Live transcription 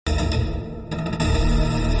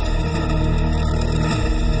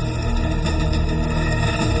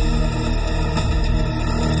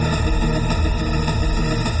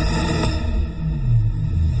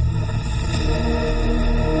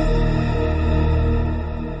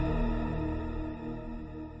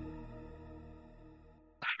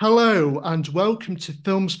Hello and welcome to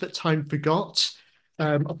Films That Time Forgot,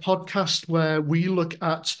 a podcast where we look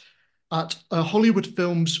at Hollywood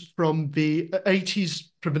films from the 80s,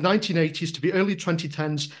 from the 1980s to the early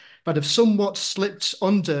 2010s that have somewhat slipped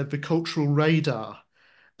under the cultural radar.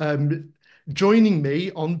 Um, Joining me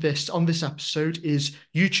on this episode is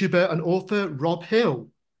YouTuber and author Rob Hill.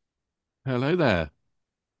 Hello there.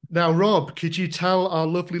 Now, Rob, could you tell our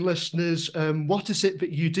lovely listeners what is it that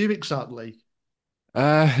you do exactly?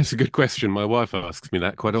 It's a good question. My wife asks me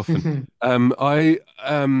that quite often. I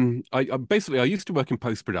basically I used to work in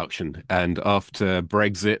post-production, and after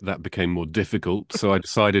Brexit, that became more difficult. So I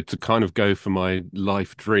decided to kind of go for my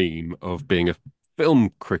life dream of being a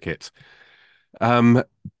film cricket. Um,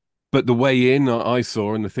 But the way in I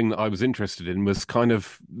saw, and the thing that I was interested in was kind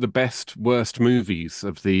of the best, worst movies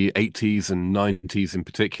of the 80s and 90s in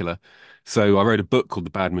particular. So I wrote a book called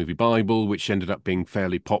The Bad Movie Bible, which ended up being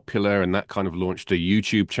fairly popular, and that kind of launched a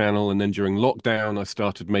YouTube channel. And then during lockdown, I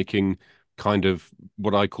started making kind of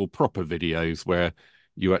what I call proper videos, where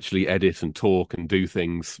you actually edit and talk and do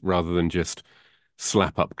things rather than just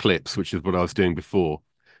slap up clips, which is what I was doing before.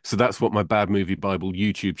 So that's what my Bad Movie Bible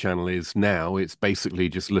YouTube channel is now. It's basically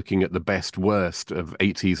just looking at the best worst of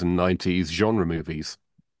 80s and 90s genre movies.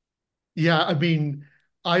 Yeah, I mean,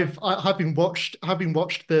 having watched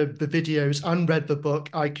the videos and read the book,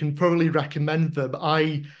 I can probably recommend them.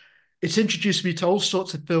 I It's introduced me to all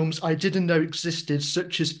sorts of films I didn't know existed,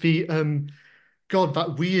 such as the God,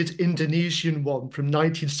 that weird Indonesian one from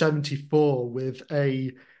 1974 with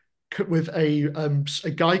a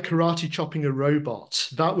guy karate chopping a robot.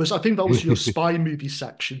 I think that was your spy movie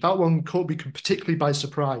section. That one caught me particularly by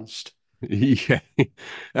surprise. Yeah.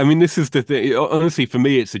 I mean, this is the thing. Honestly, for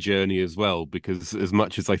me, it's a journey as well, because as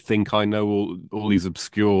much as I think I know all these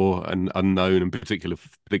obscure and unknown and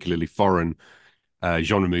particularly foreign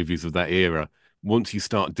genre movies of that era, once you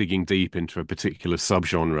start digging deep into a particular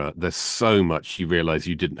subgenre, there's so much you realize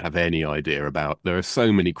you didn't have any idea about. There are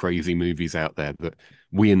so many crazy movies out there that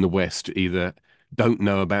we in the West either don't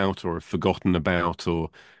know about or have forgotten about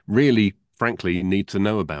or really, frankly, need to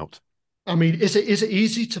know about. I mean, is it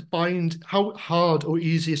easy to find how hard or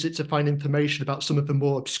easy is it to find information about some of the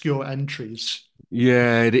more obscure entries?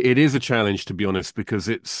 Yeah, it is a challenge to be honest, because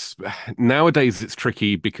it's nowadays it's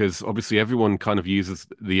tricky because obviously everyone kind of uses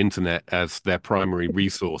the internet as their primary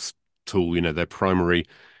resource tool, their primary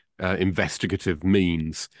investigative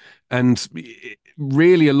means. And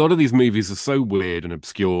really, a lot of these movies are so weird and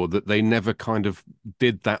obscure that they never kind of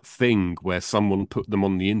did that thing where someone put them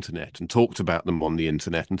on the internet and talked about them on the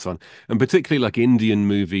internet and so on. And particularly like Indian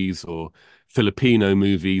movies or Filipino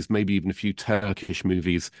movies, maybe even a few Turkish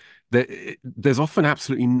movies, there's often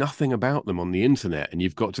absolutely nothing about them on the internet. And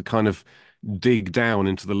you've got to kind of dig down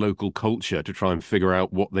into the local culture to try and figure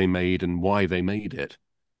out what they made and why they made it.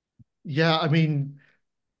 Yeah, I mean,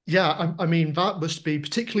 I mean that must be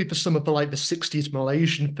particularly for some of the 60s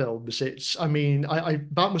Malaysian films. I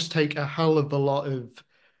that must take a hell of a lot of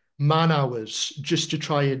man hours just to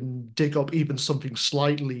try and dig up even something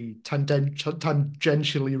slightly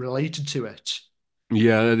tangentially related to it.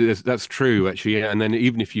 Yeah, that's true, actually. Yeah. And then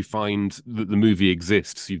even if you find that the movie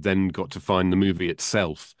exists, you've then got to find the movie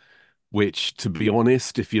itself, which, to be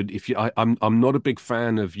honest, I'm not a big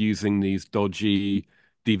fan of using these dodgy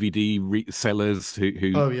DVD resellers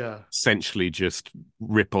who Oh yeah. essentially just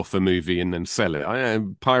rip off a movie and then sell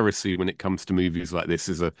it. Piracy, when it comes to movies like this,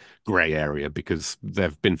 is a grey area because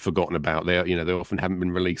they've been forgotten about. They often haven't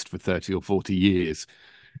been released for 30 or 40 years.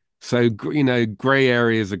 So, grey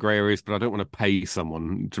areas are grey areas, but I don't want to pay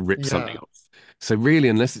someone to rip something Yeah. off. So really,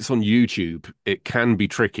 unless it's on YouTube, it can be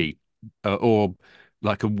tricky, or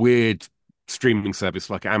like a weird streaming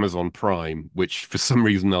service like Amazon Prime, which for some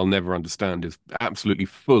reason I'll never understand, is absolutely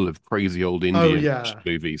full of crazy old Oh Indian yeah.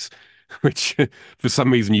 movies, which for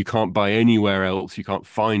some reason you can't buy anywhere else, you can't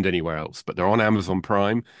find anywhere else, but they're on Amazon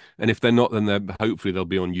Prime, and if they're not, then hopefully they'll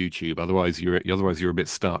be on YouTube. Otherwise you're a bit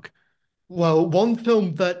stuck. Well, one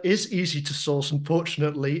film that is easy to source,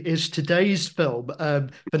 unfortunately, is today's film, the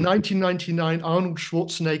 1999 Arnold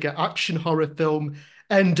Schwarzenegger action horror film,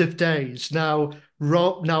 End of Days. Now,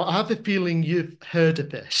 Rob, now I have a feeling you've heard of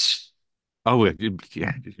this. Oh,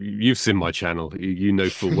 yeah, you've seen my channel. You know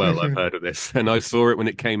full well I've heard of this, and I saw it when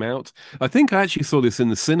it came out. I think I actually saw this in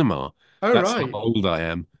the cinema. Oh, That's how right. old I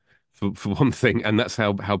am, for one thing, and that's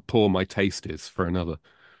how poor my taste is for another.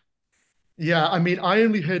 Yeah, I mean, I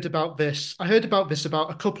only heard about this. I heard about this about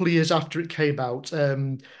a couple of years after it came out.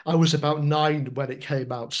 I was about 9 when it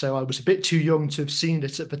came out, so I was a bit too young to have seen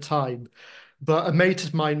it at the time. But a mate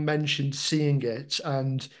of mine mentioned seeing it,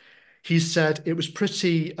 and he said it was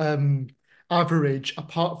pretty. average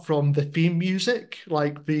apart from the theme music,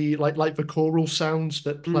 like the choral sounds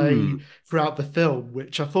that play Hmm. throughout the film,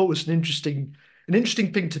 which I thought was an interesting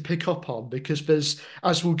thing to pick up on because there's,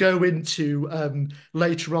 as we'll go into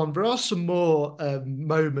later on, there are some more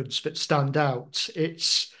moments that stand out.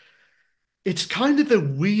 It's kind of a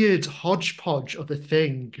weird hodgepodge of a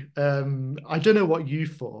thing. I don't know what you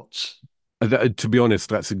thought. To be honest,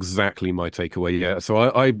 that's exactly my takeaway. Yeah. So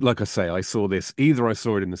like I say, I saw this, either I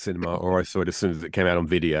saw it in the cinema or I saw it as soon as it came out on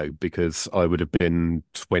video because I would have been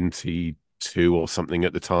 22 or something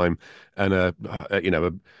at the time, and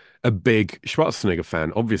a big Schwarzenegger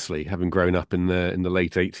fan, obviously, having grown up in the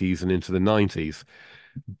late 80s and into the 90s.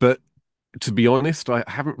 But to be honest, I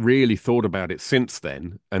haven't really thought about it since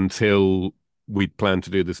then until we'd planned to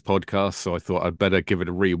do this podcast. So I thought I'd better give it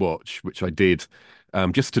a rewatch, which I did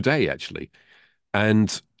just today, actually.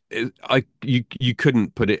 And you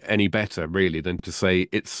couldn't put it any better, really, than to say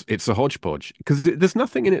it's a hodgepodge because there's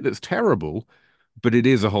nothing in it that's terrible, but it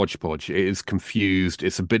is a hodgepodge. It is confused.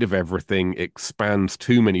 It's a bit of everything. It spans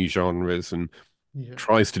too many genres and Yeah.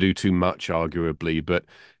 tries to do too much, arguably. But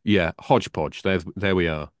yeah, hodgepodge. There we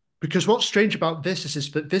are. Because what's strange about this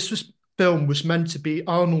is that film was meant to be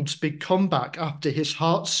Arnold's big comeback after his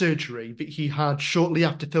heart surgery that he had shortly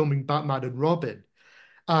after filming Batman and Robin.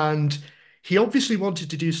 And he obviously wanted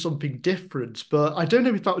to do something different, but I don't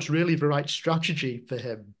know if that was really the right strategy for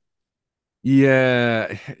him.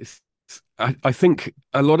 Yeah, I think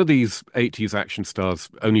a lot of these 80s action stars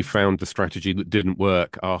only found the strategy that didn't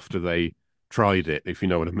work after they tried it, if you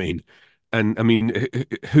know what I mean. And I mean,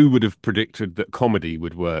 who would have predicted that comedy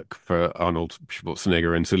would work for Arnold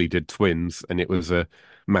Schwarzenegger until he did Twins and it was a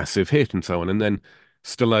massive hit and so on. And then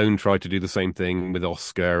Stallone tried to do the same thing with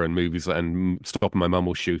Oscar and movies and Stop My Mum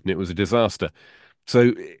Will Shoot, and it was a disaster.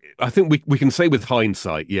 So I think we can say with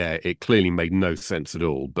hindsight, yeah, it clearly made no sense at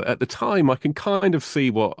all. But at the time, I can kind of see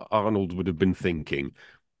what Arnold would have been thinking.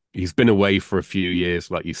 He's been away for a few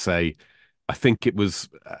years, like you say. I think it was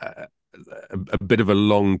a bit of a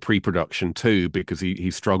long pre-production too, because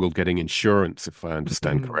he struggled getting insurance, if I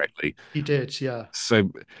understand Mhm. correctly. He did, yeah.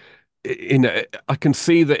 So I can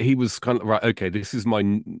see that he was kind of right. Okay, this is my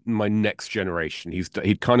next generation.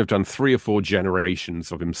 He'd kind of done three or four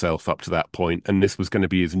generations of himself up to that point, and this was going to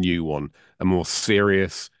be his new one, a more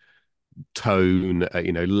serious tone,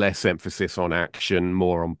 less emphasis on action,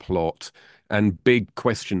 more on plot, and big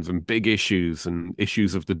questions and big issues and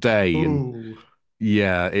issues of the day. And Oh,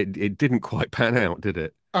 yeah, it didn't quite pan out, did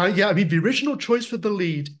it? yeah. I mean, the original choice for the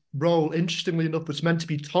lead role, interestingly enough, was meant to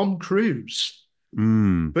be Tom Cruise,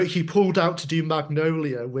 Mm, but he pulled out to do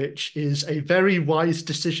Magnolia, which is a very wise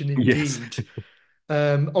decision yes. indeed.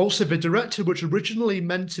 Also, the director was originally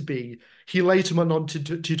meant to be, he later went on to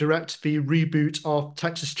direct the reboot of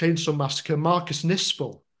Texas Chainsaw Massacre, Marcus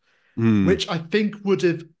Nispel, Mm, which I think would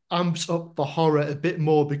have amped up the horror a bit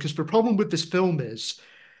more because the problem with this film is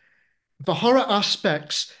the horror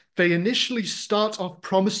aspects, they initially start off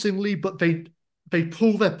promisingly, but they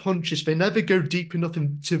pull their punches. They never go deep enough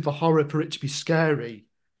into the horror for it to be scary.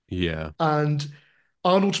 yeah, And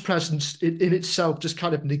Arnold's presence in itself just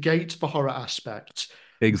kind of negates the horror aspect.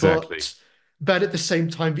 exactly. But then at the same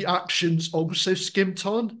time, the action's also skimped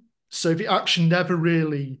on. So the action never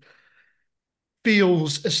really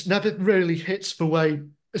hits the way,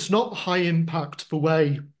 it's not high impact the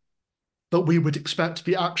way that we would expect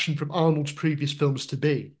the action from Arnold's previous films to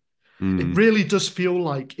be. It Mm, really does feel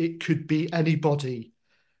like it could be anybody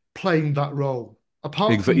playing that role.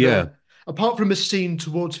 yeah. Apart from a scene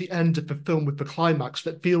towards the end of the film with the climax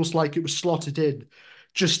that feels like it was slotted in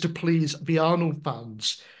just to please the Arnold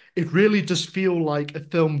fans, it really does feel like a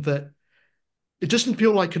film that it doesn't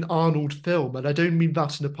feel like an Arnold film, and I don't mean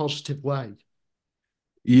that in a positive way.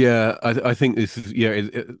 Yeah, I think this is yeah.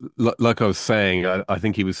 Like I was saying, I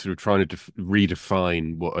think he was sort of trying to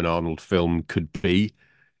redefine what an Arnold film could be,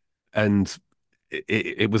 and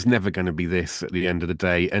it was never going to be this at the end of the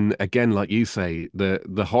day. And again, like you say,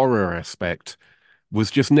 the horror aspect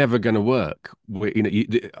was just never going to work.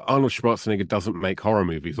 Arnold Schwarzenegger doesn't make horror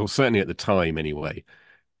movies, or certainly at the time anyway.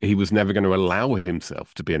 He was never going to allow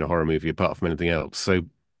himself to be in a horror movie apart from anything else. So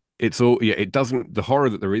it's all, yeah, it doesn't, the horror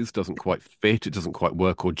that there is doesn't quite fit, it doesn't quite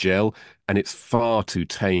work or gel, and it's far too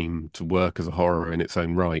tame to work as a horror in its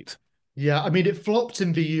own right. Yeah, I mean, it flopped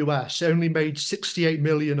in the US, it only made 68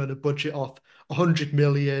 million on a budget of 100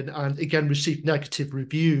 million, and again received negative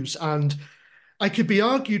reviews. And I could be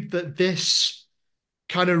argued that this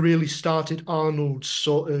kind of really started Arnold's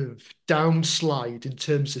sort of downslide in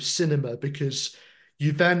terms of cinema because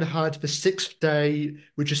you then had The Sixth Day,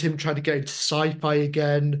 which is him trying to get into sci-fi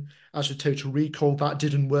again. as with Total Recall, that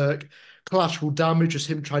didn't work. Collateral Damage was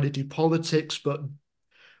him trying to do politics, but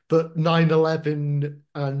 9/11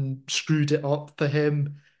 and screwed it up for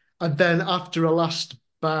him. And then after a last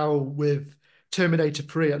bow with Terminator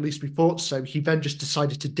 3, at least we thought so, he then just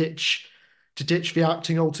decided to ditch the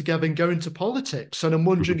acting altogether and go into politics. And I'm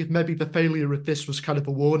wondering if maybe the failure of this was kind of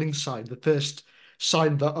a warning sign, the first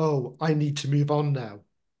sign that, oh, I need to move on now.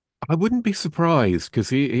 I wouldn't be surprised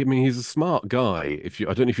because I mean, he's a smart guy. I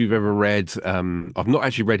don't know if you've ever read, I've not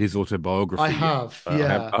actually read his I autobiography yet. have, I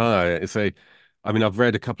have, yeah. I mean, I've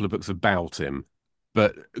read a couple of books about him,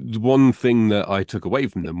 but the one thing that I took away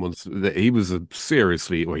from them was that he is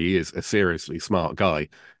a seriously smart guy,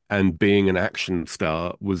 and being an action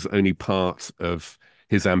star was only part of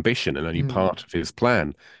his ambition and only Hmm. part of his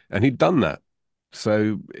plan, and he'd done that.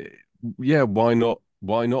 So, yeah, why not?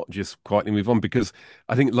 Why not just quietly move on? Because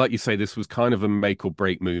I think, like you say, this was kind of a make or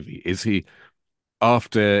break movie. Is he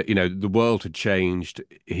after, the world had changed,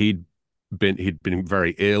 he'd been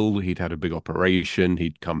very ill, he'd had a big operation,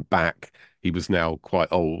 he'd come back, he was now quite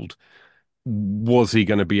old. Was he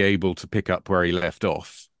going to be able to pick up where he left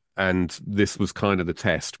off? And this was kind of the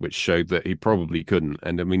test, which showed that he probably couldn't.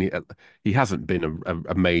 And I mean, he hasn't been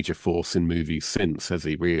a major force in movies since, has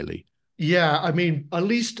he really? Yeah, I mean, at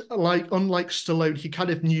least like unlike Stallone, he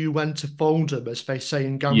kind of knew when to fold them, as they say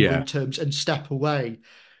in gambling Yeah. terms, and step away.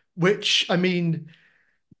 Which I mean,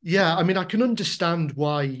 yeah, I mean, I can understand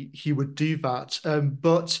why he would do that.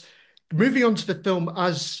 But moving on to the film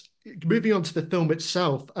as moving on to the film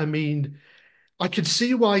itself, I mean, I could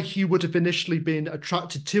see why he would have initially been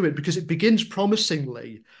attracted to it because it begins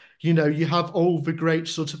promisingly. You have all the great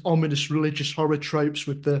sort of ominous religious horror tropes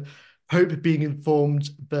with the Pope being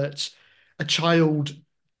informed a child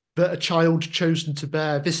that a child chosen to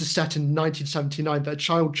bear, this is set in 1979, that a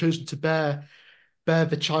child chosen to bear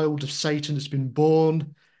the child of Satan has been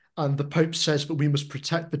born, and the Pope says that we must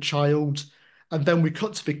protect the child. And then we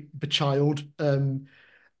cut to the child, who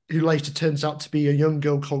later turns out to be a young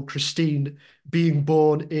girl called Christine, being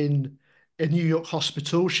born in a New York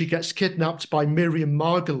hospital. She gets kidnapped by Miriam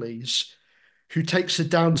Margolyes, who takes her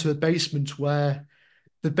down to a basement where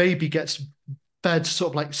the baby gets fed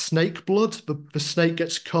sort of like snake blood. The snake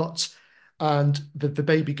gets cut and the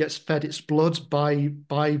baby gets fed its blood by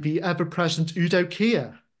the ever-present Udo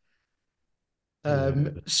Kier. Yeah.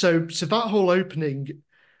 So that whole opening,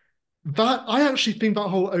 that I actually think that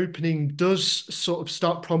whole opening does sort of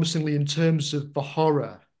start promisingly in terms of the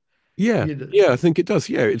horror. Yeah, You know, yeah, I think it does.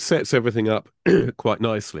 Yeah, it sets everything up quite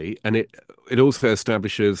nicely, and it also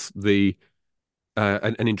establishes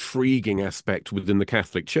an intriguing aspect within the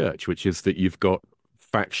Catholic Church, which is that you've got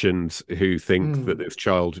factions who think that mm, this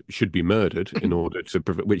child should be murdered in order to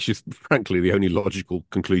prevent, which is frankly the only logical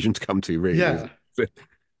conclusion to come to, really, yeah, isn't it?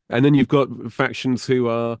 And then you've got factions who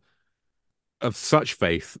are of such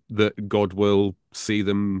faith that God will see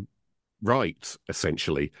them right,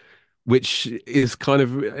 essentially, which is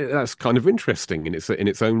that's kind of interesting in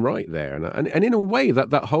its own right there, and in a way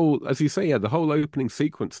that whole, as you say, yeah, the whole opening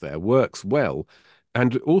sequence there works well,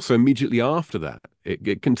 and also immediately after that,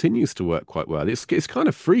 it continues to work quite well. It's kind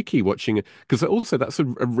of freaky watching it because also that's a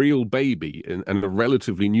real baby and a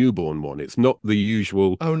relatively newborn one. It's not the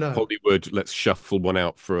usual oh no, Hollywood, let's shuffle one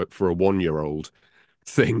out for a 1-year-old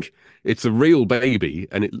thing. It's a real baby,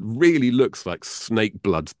 and it really looks like snake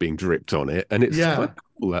blood's being dripped on it, and it's kind yeah. of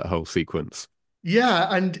cool, that whole sequence. Yeah,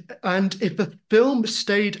 and if the film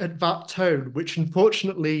stayed at that tone, which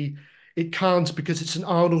unfortunately it can't because it's an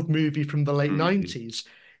Arnold movie from the late Mhm. 90s,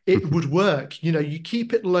 it would work. You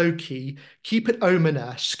keep it low key, keep it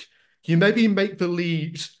Omen-esque. You maybe make the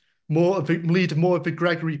lead more of a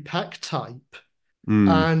Gregory Peck type, Mm,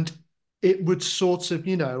 and it would sort of,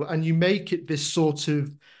 and you make it this sort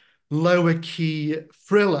of lower key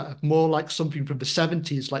thriller, more like something from the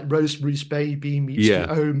 70s, like Rosemary's Baby meets The yeah.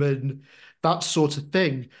 Omen, that sort of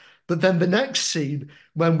thing. But then the next scene,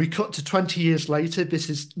 when we cut to 20 years later, this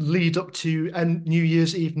is lead up to New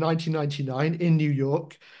Year's Eve 1999 in New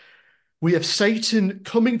York. We have Satan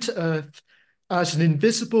coming to Earth as an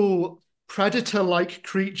invisible predator-like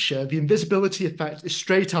creature. The invisibility effect is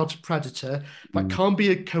straight out of Predator. That Mm. can't be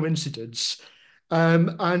a coincidence.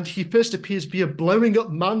 And he first appears via blowing up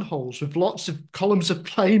manholes with lots of columns of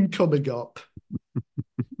flame coming up.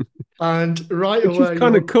 And right Which is away,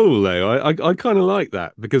 kind of you're, cool, though. I kind of like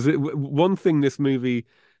that because one thing this movie,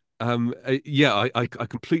 yeah, I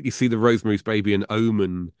completely see the Rosemary's Baby and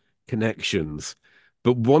Omen connections.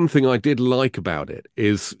 But one thing I did like about it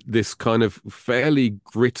is this kind of fairly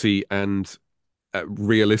gritty and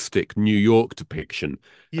realistic New York depiction.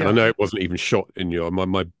 And I Yeah. know it wasn't even shot in New York.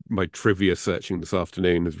 My trivia searching this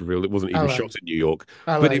afternoon has revealed it wasn't even LA. shot in New York,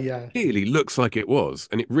 but LA, it yeah. really looks like it was,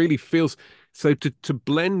 and it really feels so. To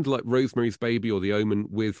blend like Rosemary's Baby or The Omen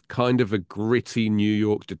with kind of a gritty New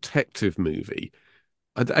York detective movie,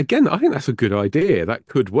 again, I think that's a good idea. That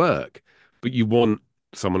could work, but you want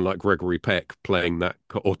someone like Gregory Peck playing that,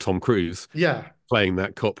 or Tom Cruise Yeah. playing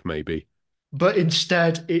that cop, maybe. But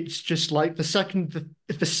instead, it's just like the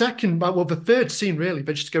third scene really,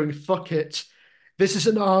 they're just going, fuck it. This is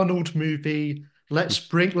an Arnold movie. Let's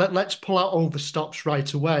pull out all the stops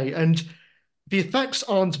right away. And the effects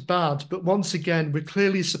aren't bad, but once again, we're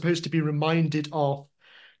clearly supposed to be reminded of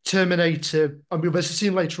Terminator. I mean, there's a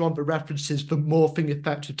scene later on that references the morphing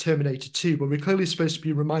effect of Terminator 2, but we're clearly supposed to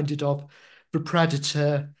be reminded of the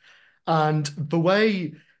Predator and the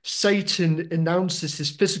way Satan announces his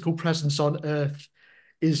physical presence on Earth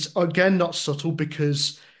is again not subtle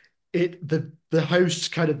because the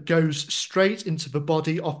host kind of goes straight into the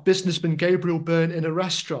body of businessman Gabriel Byrne in a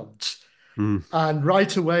restaurant. Mm. And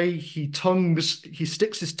right away he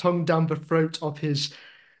sticks his tongue down the throat of his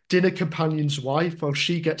dinner companion's wife while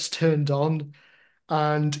she gets turned on.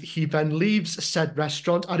 And he then leaves said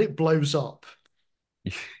restaurant and it blows up.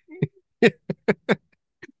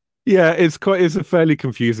 Yeah, it's a fairly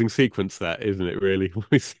confusing sequence, that, isn't it, really, when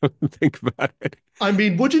we sort of think about it. I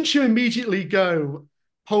mean, wouldn't you immediately go,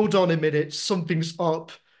 hold on a minute, something's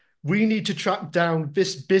up. We need to track down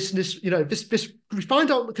this business, we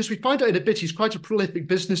find out in a bit he's quite a prolific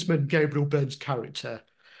businessman, Gabriel Byrne's character.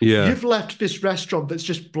 Yeah. You've left this restaurant that's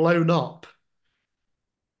just blown up.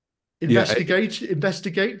 Yeah,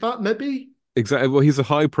 Investigate that, maybe? exactly. Well, he's a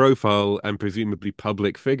high profile and presumably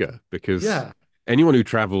public figure, because Yeah, anyone who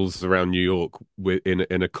travels around New York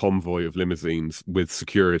in a convoy of limousines with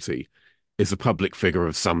security is a public figure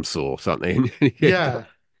of some sort, aren't they? And yeah.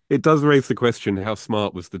 it does raise the question, how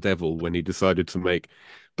smart was the devil when he decided to make.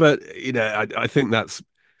 But I think that's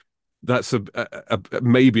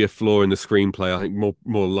maybe a flaw in the screenplay. I think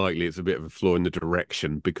more likely it's a bit of a flaw in the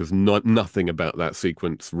direction, because nothing about that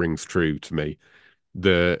sequence rings true to me.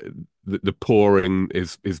 The pouring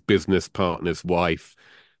is his business partner's wife,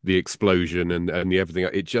 the explosion and the everything.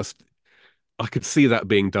 It just, I could see that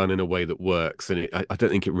being done in a way that works, and I don't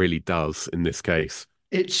think it really does in this case.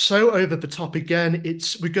 It's so over the top again.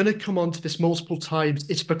 We're going to come on to this multiple times.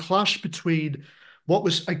 It's the clash between what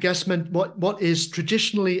was, I guess, meant what is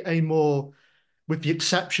traditionally a more, with the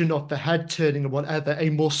exception of the head turning and whatever, a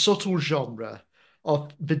more subtle genre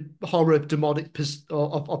of the horror of demonic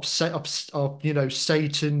of Satan,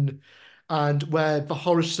 and where the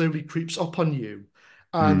horror slowly creeps up on you,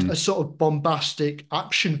 and Mm. a sort of bombastic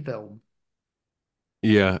action film.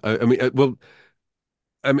 Yeah, I mean, well,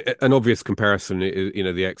 an obvious comparison is,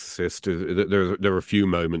 The Exorcist. There are a few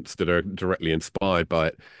moments that are directly inspired by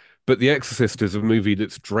it, but The Exorcist is a movie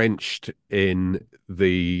that's drenched in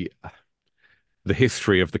the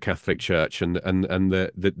history of the Catholic Church and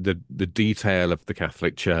the detail of the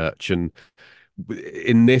Catholic Church. And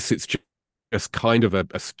in this, it's just kind of a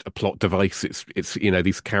plot device. It's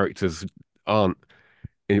these characters aren't.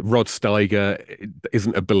 Rod Steiger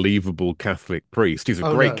isn't a believable Catholic priest. He's a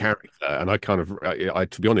Oh great no. character,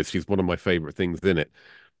 and to be honest, he's one of my favorite things in it.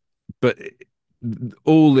 But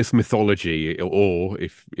all this mythology, or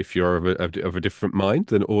if you're of a different mind,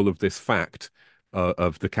 then all of this fact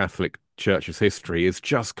of the Catholic Church's history is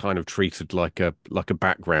just kind of treated like a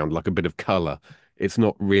background, like a bit of color. It's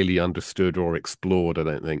not really understood or explored, I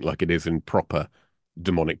don't think, like it is in proper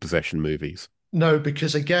demonic possession movies. No,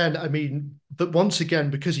 because again, I mean, that once again,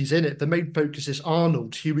 because he's in it, the main focus is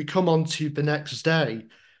Arnold, who we come on to the next day,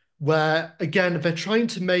 where again,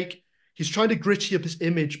 he's trying to gritty up his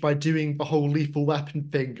image by doing the whole lethal weapon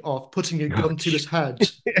thing of putting a gun to his head,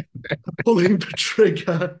 pulling the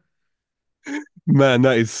trigger. Man,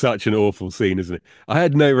 that is such an awful scene, isn't it? I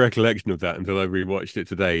had no recollection of that until I rewatched it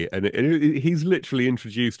today, and he's literally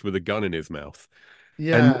introduced with a gun in his mouth. And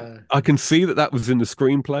Yeah. I can see that that was in the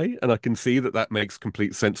screenplay, and I can see that that makes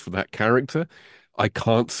complete sense for that character. I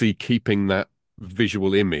can't see keeping that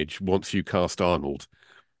visual image once you cast Arnold.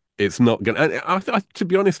 It's not gonna. And to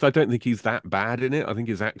be honest, I don't think he's that bad in it. I think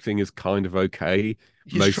his acting is kind of okay,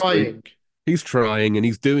 He's mostly. trying. He's trying and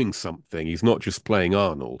he's doing something. He's not just playing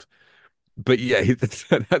Arnold. But yeah,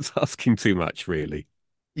 that's asking too much, really.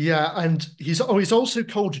 Yeah, and he's also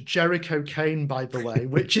called Jericho Kane, by the way,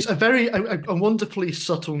 which is a wonderfully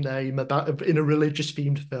subtle name about in a religious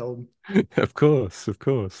themed film. Of course, of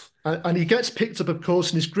course. And he gets picked up, of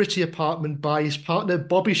course, in his gritty apartment by his partner,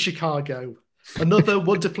 Bobby Chicago, another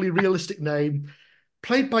wonderfully realistic name,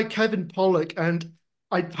 played by Kevin Pollak. And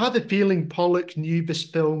I have a feeling Pollock knew this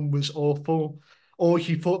film was awful, or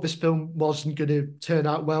he thought this film wasn't going to turn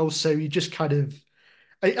out well. So he just kind of,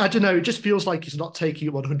 I don't know, it just feels like he's not taking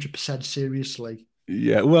it 100% seriously.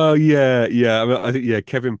 Yeah, well, yeah, yeah. I mean, I think yeah,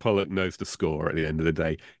 Kevin Pollak knows the score at the end of the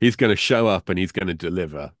day. He's going to show up and he's going to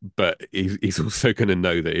deliver, but he's also going to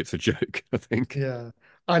know that it's a joke, I think. Yeah.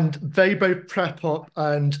 And they both prep up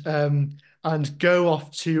and go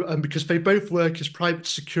off to because they both work as private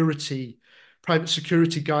security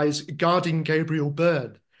guys guarding Gabriel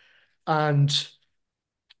Byrne. And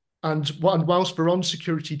and whilst they're on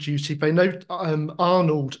security duty, they know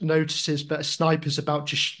Arnold notices that a sniper's about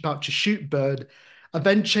to shoot Byrne, and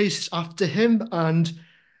then chases after him. And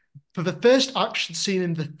for the first action scene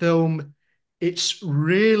in the film, it's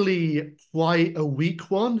really quite a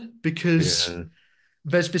weak one because Yeah.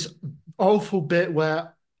 there's this awful bit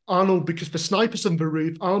where Arnold, because the sniper's on the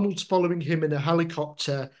roof, Arnold's following him in a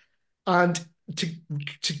helicopter, and to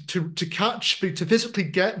to physically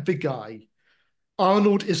get the guy,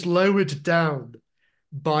 Arnold is lowered down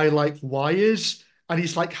by like wires, and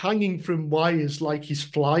he's like hanging from wires like he's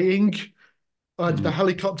flying, and the Mm.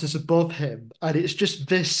 helicopter's above him, and it's just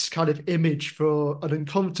this kind of image for an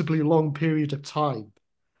uncomfortably long period of time.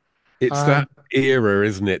 It's And that era,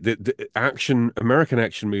 isn't it? The American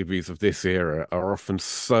action movies of this era are often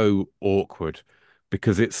so awkward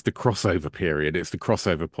because it's the crossover period. It's the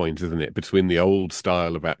crossover point, isn't it, between the old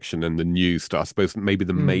style of action and the new style. I suppose maybe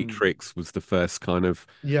The hmm, Matrix was the first kind of,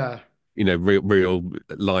 yeah, real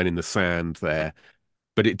line in the sand there.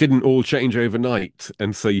 But it didn't all change overnight.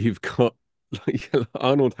 And so you've got like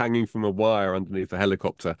Arnold hanging from a wire underneath a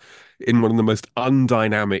helicopter in one of the most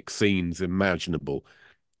undynamic scenes imaginable.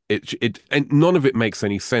 And none of it makes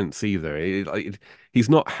any sense either. He's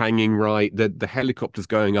not hanging right. The helicopter's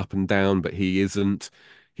going up and down, but he isn't.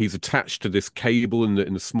 He's attached to this cable in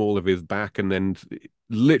the small of his back, and then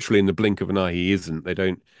literally in the blink of an eye, he isn't. They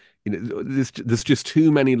don't. There's just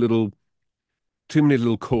too many little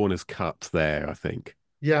corners cut there, I think.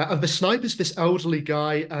 yeah. And the sniper's this elderly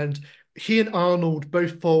guy, and he and Arnold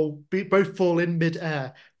both fall in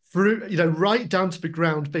midair through, right down to the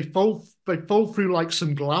ground. They fall through like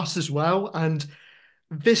some glass as well, and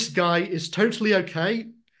this guy is totally okay,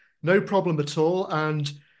 no problem at all,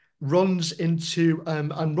 and runs into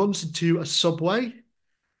a subway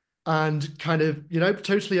and kind of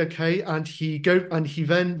totally okay. And he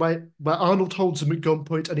then where Arnold holds him at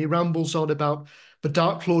gunpoint and he rambles on about the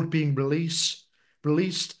Dark Lord being released.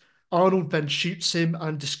 Arnold then shoots him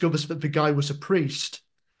and discovers that the guy was a priest.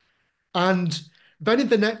 And then in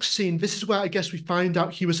the next scene, this is where I guess we find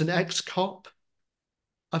out he was an ex-cop,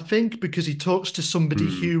 I think, because he talks to somebody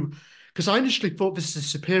Mm. who, because I initially thought this is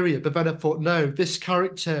Superior, but then I thought, no, this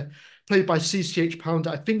character played by CCH Pounder,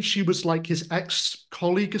 I think she was like his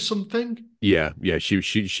ex-colleague or something. Yeah, yeah.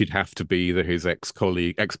 She'd have to be either his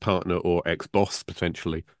ex-colleague, ex-partner, or ex-boss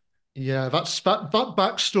potentially. Yeah, that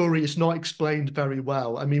backstory is not explained very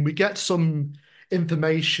well. I mean, we get some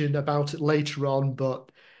information about it later on, but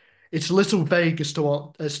it's a little vague as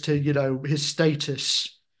to his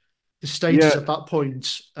status Yeah, at that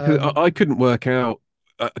point. 'cause I couldn't work out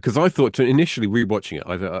because I thought to initially rewatching it,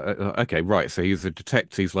 I thought, okay, right. So he's a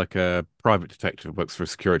detective. He's like a private detective who works for a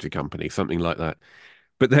security company, something like that.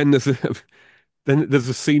 But then there's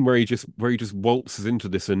a scene where he just waltzes into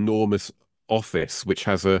this enormous office, which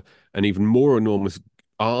has an even more enormous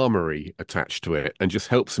armory attached to it, and just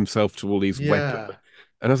helps himself to all these weapons. Yeah,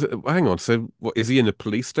 And I was like, hang on, so what is he in a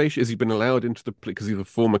police station? Has he been allowed into the police because he's a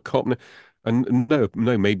former cop? And no,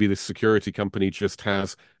 no, maybe this security company just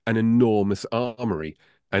has an enormous armory,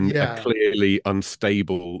 and a yeah. clearly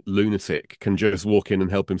unstable lunatic can just walk in and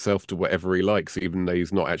help himself to whatever he likes, even though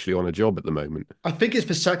he's not actually on a job at the moment. I think it's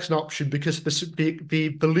the second option because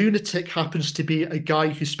the lunatic happens to be a guy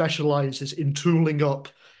who specializes in tooling up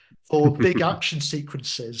for big action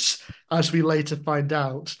sequences, as we later find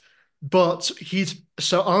out. But he's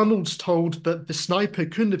so Arnold's told that the sniper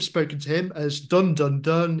couldn't have spoken to him as dun dun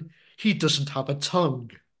dun. He doesn't have a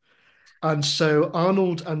tongue. And so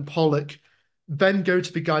Arnold and Pollock then go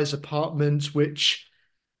to the guy's apartment,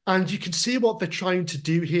 and you can see what they're trying to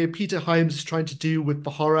do here. Peter Hyams is trying to do with the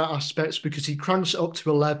horror aspects because he cranks it up to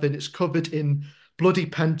 11. It's covered in bloody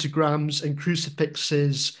pentagrams and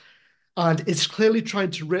crucifixes. And it's clearly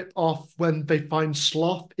trying to rip off when they find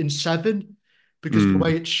Sloth in Seven because of the Mm.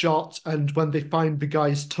 way it's shot and when they find the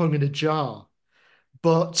guy's tongue in a jar.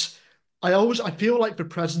 But I feel like the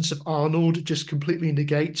presence of Arnold just completely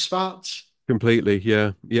negates that. Completely,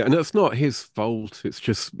 yeah, yeah, and that's not his fault. It's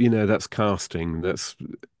just, that's casting. There's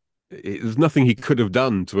nothing he could have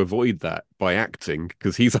done to avoid that by acting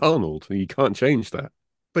because he's Arnold. You can't change that.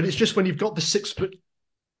 But it's just when you've got the 6 foot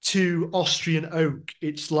to Austrian Oak,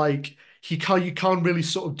 it's like you can't really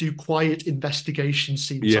sort of do quiet investigation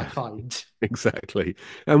scenes, I Yeah, find. exactly.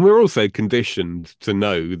 And we're also conditioned to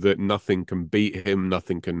know that nothing can beat him,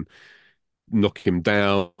 nothing can knock him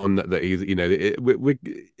down, that he's,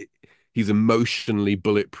 he's emotionally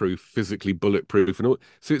bulletproof, physically bulletproof, and all.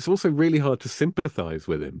 So it's also really hard to sympathize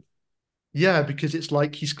with him. Yeah, because it's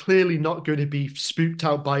like he's clearly not going to be spooked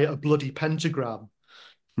out by a bloody pentagram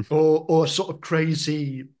or sort of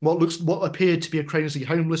crazy what appeared to be a crazy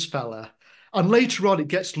homeless fella. And later on, it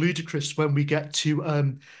gets ludicrous when we get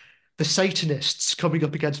to the Satanists coming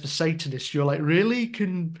up against the Satanists. You're like, really?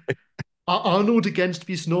 Can Arnold against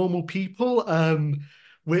these normal people?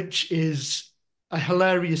 Which is a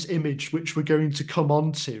hilarious image, which we're going to come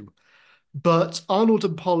on to. But Arnold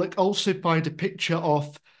and Pollock also find a picture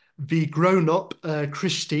of the grown-up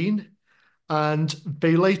Christine, and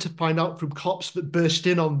they later find out from cops that burst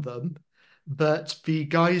in on them that the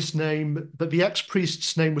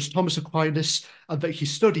ex-priest's name was Thomas Aquinas, and that he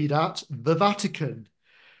studied at the Vatican.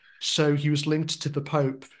 So he was linked to the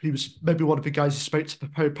Pope. He was maybe one of the guys who spoke to the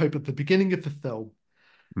Pope at the beginning of the film.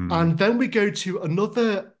 Mm. And then we go to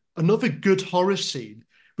another good horror scene,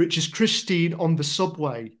 which is Christine on the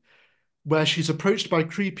subway, where she's approached by a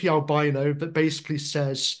creepy albino that basically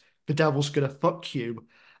says the devil's gonna fuck you,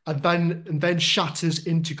 and then shatters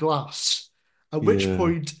into glass. At which Yeah.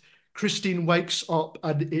 point Christine wakes up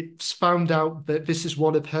and it's found out that this is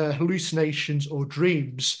one of her hallucinations or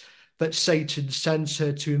dreams that Satan sends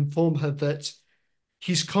her to inform her that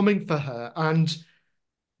he's coming for her. And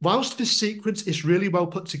whilst this sequence is really well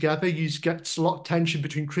put together, you get a lot of tension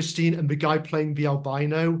between Christine and the guy playing the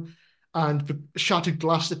albino, and the shattered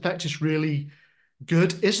glass effect is really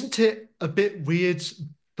good. Isn't it a bit weird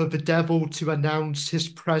for the devil to announce his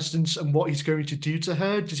presence and what he's going to do to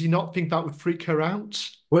her? Does he not think that would freak her out?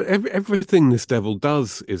 Well, everything this devil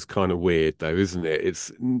does is kind of weird, though, isn't it?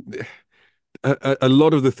 It's a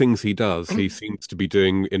lot of the things he does, he seems to be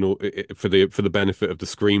doing for the benefit of the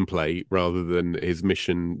screenplay rather than his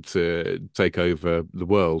mission to take over the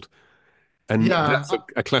world. And Yeah, that's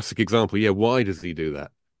a classic example. Yeah, why does he do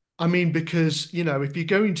that? I mean, because if you're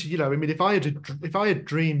going to, I mean, if I had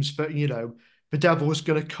dreams that the devil was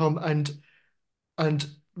going to come and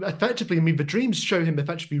effectively, I mean, the dreams show him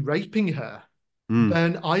effectively raping her, Mm,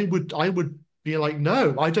 then I would be like,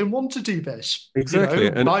 no, I don't want to do this. exactly.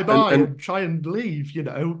 And Bye and bye, and and try and leave.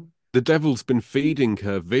 the devil's been feeding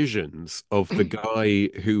her visions of the guy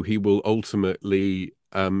who he will ultimately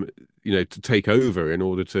to take over in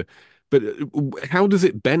order to, but how does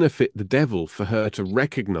it benefit the devil for her to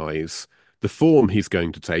recognize the form he's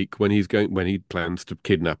going to take when he plans to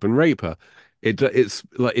kidnap and rape her? It's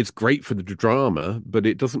like it's great for the drama, but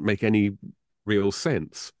it doesn't make any real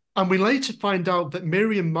sense. And we later find out that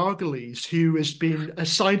Miriam Margolyes, who has been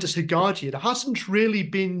assigned as her guardian, hasn't really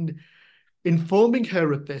been informing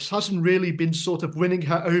her of this, hasn't really been sort of winning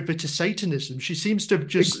her over to Satanism. She seems to have Ex-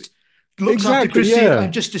 just looked after exactly, Christine yeah.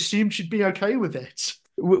 and just assumed she'd be okay with it.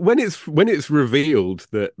 When it's revealed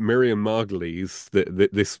that Miriam Margolyes,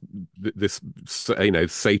 that this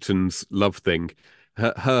Satan's love thing,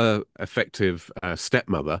 her effective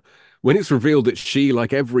stepmother, when it's revealed that she,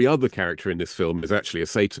 like every other character in this film, is actually a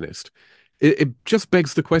Satanist, it just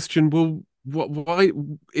begs the question: well, why,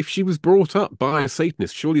 if she was brought up by a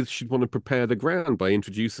Satanist, surely she'd want to prepare the ground by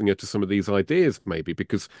introducing her to some of these ideas, maybe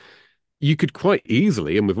because you could quite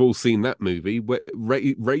easily, and we've all seen that movie,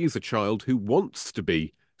 raise a child who wants to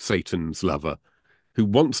be Satan's lover, who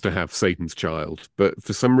wants to have Satan's child. But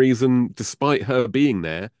for some reason, despite her being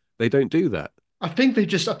there, they don't do that. I think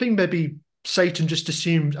maybe Satan just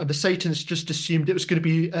assumed, and the Satanists just assumed it was going to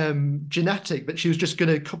be genetic, that she was just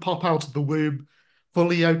going to pop out of the womb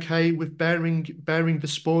fully okay with bearing the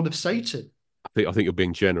spawn of Satan. I think you're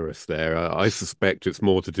being generous there. I suspect it's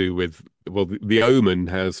more to do with, well, the Omen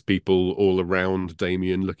has people all around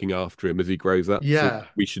Damien looking after him as he grows up. So Yeah.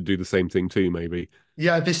 we should do the same thing too, maybe.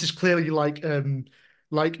 Yeah, this is clearly like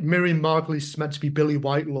Miriam Margolyes is meant to be Billy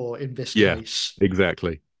Whitelaw in this Yeah, case.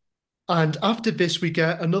 exactly. And after this, we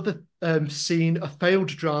get another scene, a failed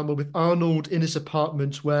drama with Arnold in his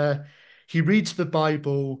apartment where he reads the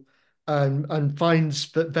Bible and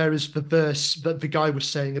finds that there is the verse that the guy was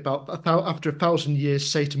saying about after 1,000 years,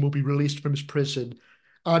 Satan will be released from his prison.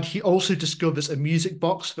 And he also discovers a music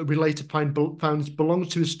box that we later finds belongs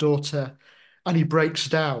to his daughter, and he breaks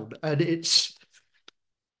down. And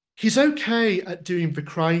he's okay at doing the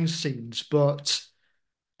crying scenes, but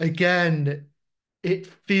again, it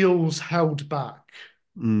feels held back.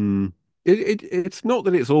 Mm. It's not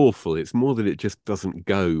that it's awful, it's more that it just doesn't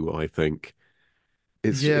go, I think.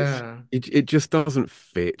 It's Yeah. it just doesn't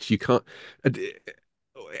fit. You can't.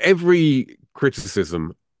 every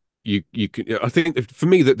criticism you can. I think for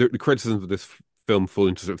me that the criticisms of this film fall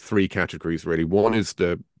into sort of three categories really. One is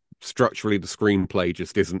the structurally the screenplay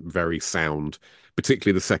just isn't very sound,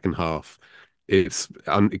 particularly the second half. It's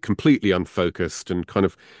completely unfocused and kind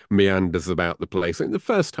of meanders about the place. I think the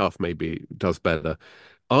first half maybe does better.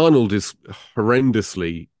 Arnold is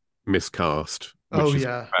horrendously miscast, Oh which is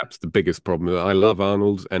yeah. perhaps the biggest problem. I love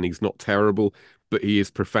Arnold and he's not terrible, but he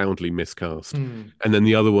is profoundly miscast. Hmm. And then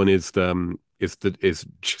the other one is just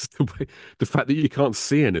the fact that you can't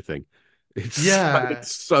see anything. Yeah.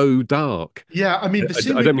 It's so dark. Yeah. I mean, the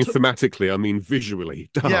scene I don't with mean thematically, I mean visually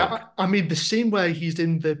dark. yeah, I mean the scene where he's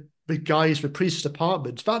in the guy's the priest's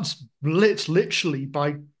apartment, that's lit literally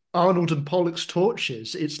by Arnold and Pollock's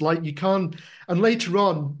torches. It's like you can't, and later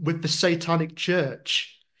on with the Satanic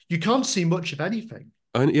Church, you can't see much of anything.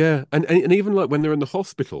 And yeah, and even like when they're in the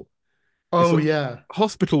hospital, it's Oh like yeah.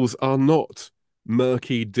 hospitals are not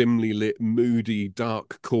murky, dimly lit, moody,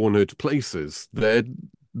 dark cornered places. They're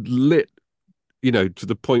lit, to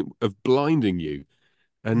the point of blinding you.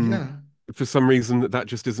 And Yeah. for some reason that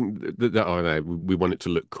just isn't oh no, we want it to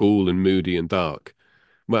look cool and moody and dark.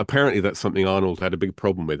 Well, apparently that's something Arnold had a big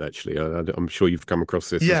problem with, actually. I'm sure you've come across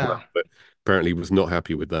this as well, Yeah. but apparently he was not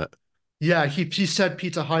happy with that. Yeah. He said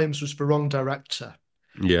Peter Hyams was the wrong director.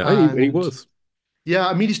 Yeah, he And was. yeah,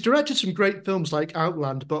 I mean he's directed some great films like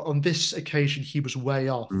Outland, but on this occasion he was way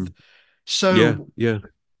off. Mm. Yeah, So yeah.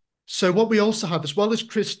 So what we also have, as well as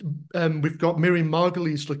Chris, we've got Miriam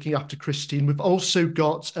Margolyes looking after Christine. We've also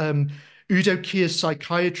got Udo Kier's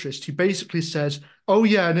psychiatrist, who basically says, "Oh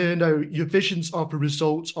yeah, no, your visions are the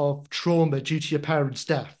result of trauma due to your parents'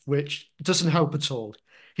 death," which doesn't help at all.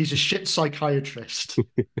 He's a shit psychiatrist.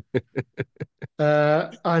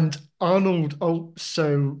 And Arnold, oh,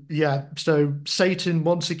 so yeah, so Satan,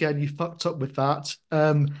 once again, you fucked up with that.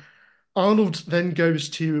 Arnold then goes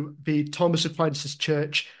to the Thomas Aquinas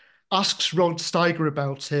Church, asks Rod Steiger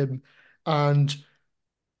about him, and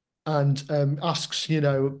asks,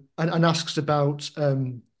 and asks about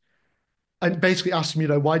and basically asks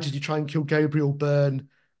him, why did you try and kill Gabriel Byrne?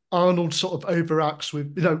 Arnold sort of overacts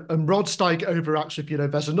with, and Rod Steiger overacts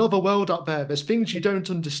with, there's another world up there. There's things you don't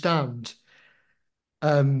understand.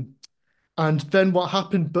 Um, and then what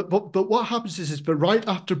happened? But what happens is that right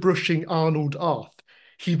after brushing Arnold off,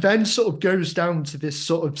 he then sort of goes down to this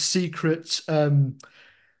sort of secret,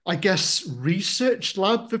 I guess, research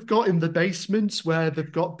lab they've got in the basement where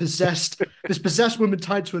they've got this possessed woman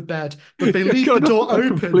tied to a bed, but they leave the God, door I've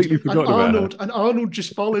opened, completely and forgotten about her. Arnold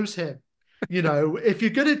just follows him. If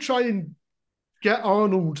you're gonna try and get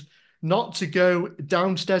Arnold not to go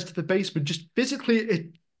downstairs to the basement, just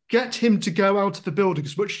physically get him to go out of the building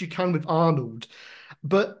as much as you can with Arnold.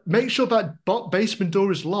 But make sure that basement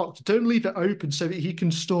door is locked. Don't leave it open so that he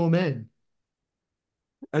can storm in.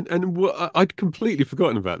 And I'd completely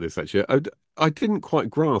forgotten about this actually. I didn't quite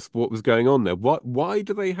grasp what was going on there. Why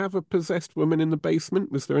do they have a possessed woman in the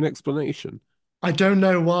basement? Was there an explanation? I don't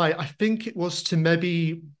know why. I think it was to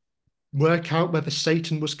maybe work out whether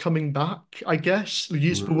Satan was coming back, I guess. We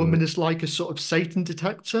use the woman Right. as like a sort of Satan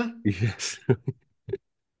detector. Yes.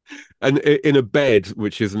 And in a bed,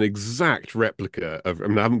 which is an exact replica of, I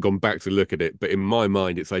mean, I haven't gone back to look at it, but in my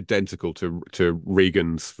mind, it's identical to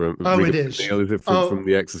Regan's from Oh, it Regan is. O'Neill, is it from Oh,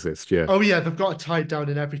 The Exorcist? Yeah. oh yeah, they've got it tied down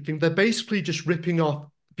and everything. They're basically just ripping off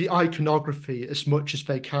the iconography as much as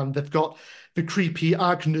they can. They've got the creepy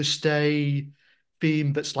Agnus Dei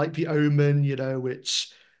theme that's like the Omen,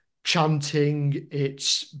 it's chanting,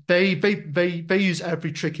 it's they use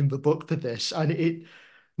every trick in the book for this, and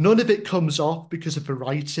none of it comes off because of the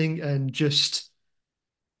writing and just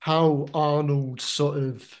how Arnold sort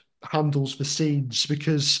of handles the scenes.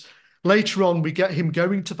 Because later on, we get him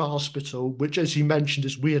going to the hospital, which, as you mentioned,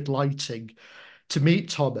 is weird lighting, to meet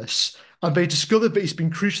Thomas. And they discover that he's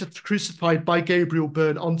been crucified by Gabriel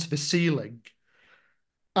Byrne onto the ceiling.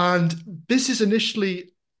 And and this is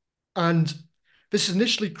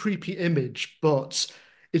initially creepy image, but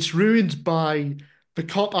it's ruined by the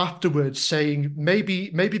cop afterwards saying maybe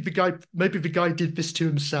the guy did this to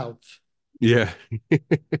himself. Yeah.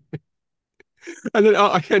 And then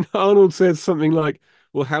and Arnold says something like,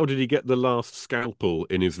 "Well, how did he get the last scalpel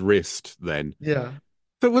in his wrist then?" Yeah.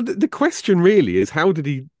 So, well, the question really is, how did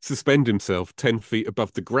he suspend himself 10 feet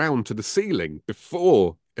above the ground to the ceiling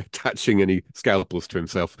before attaching any scalpels to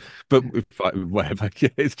himself? But whatever, yeah,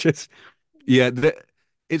 it's just, yeah,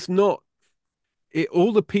 it's not.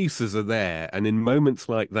 All the pieces are there, and in moments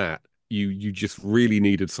like that, you just really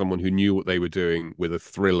needed someone who knew what they were doing with a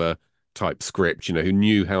thriller type script, who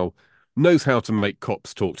knew how knows how to make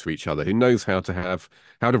cops talk to each other, who knows how to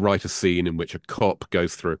write a scene in which a cop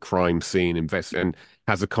goes through a crime scene, and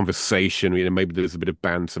has a conversation. Maybe there's a bit of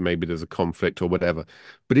banter, maybe there's a conflict or whatever,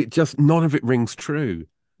 but it just none of it rings true.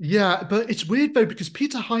 Yeah, but it's weird though because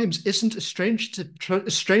Peter Hyams isn't a stranger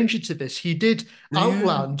to this. He did Yeah,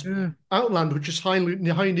 yeah. Outland, which is High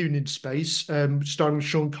Noon in Space, starring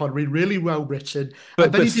Sean Connery, really well written,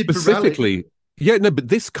 and then But he did The Relic. specifically, yeah, no, but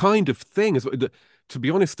this kind of thing is, to be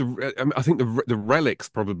honest, I think the Relic's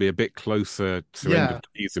probably a bit closer to End Yeah, of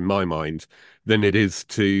Days in my mind than it is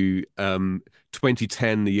to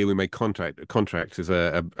 2010, the year we made Contact. Contract is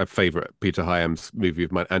a favorite Peter Hyams movie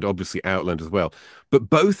of mine, and obviously Outland as well. But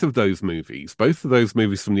both of those movies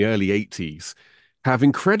from the early 80s, have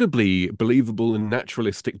incredibly believable and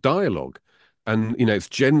naturalistic dialogue. And it's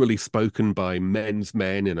generally spoken by men's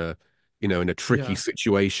men in a tricky yeah.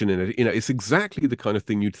 situation, and it's exactly the kind of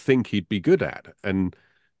thing you'd think he'd be good at, and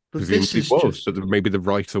But this presumably is was, just but maybe the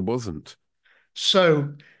writer wasn't.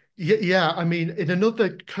 so. Yeah, I mean, in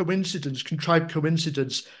another coincidence, contrived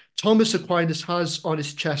coincidence, Thomas Aquinas has on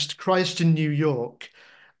his chest Christ in New York,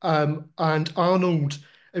 and Arnold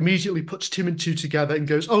immediately puts two and two together and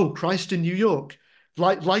goes, "Oh, Christ in New York,"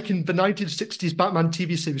 like in the 1960s Batman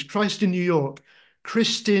TV series, Christ in New York,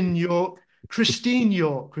 Christine York, Christine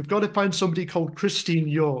York. We've got to find somebody called Christine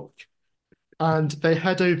York, and they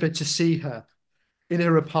head over to see her in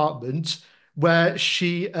her apartment where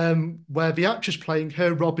the actress playing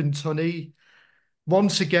her, Robin Tunney,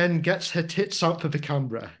 once again gets her tits out for the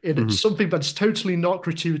camera in it, Mhm. something that's totally not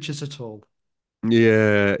gratuitous at all.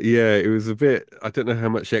 Yeah, yeah, it was a bit. I don't know how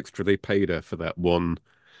much extra they paid her for that one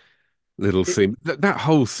little It, scene. That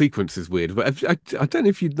whole sequence is weird, but I don't know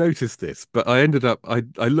if you'd noticed this, but I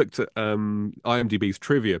looked at IMDb's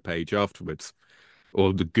trivia page afterwards,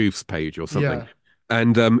 or the Goofs page or something, yeah,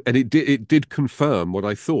 and it did confirm what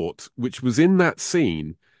I thought, which was in that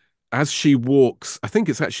scene as she walks. I think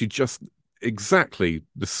it's actually just exactly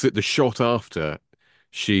the shot after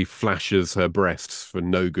she flashes her breasts for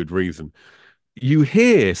no good reason. You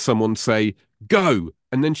hear someone say "go,"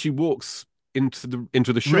 and then she walks into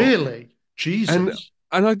the shot, really, and Jesus.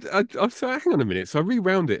 I said, hang on a minute. So I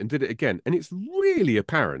rewound it and did it again, and it's Oh, really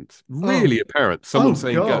apparent. Someone oh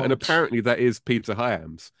saying "go," and God. apparently that is Peter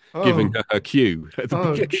Hyams giving Oh, her cue at the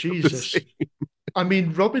oh beginning of the Jesus. scene. I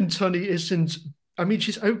mean, Robin Tunney isn't. I mean,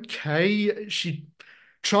 she's okay. She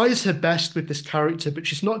tries her best with this character, but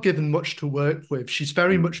she's not given much to work with. She's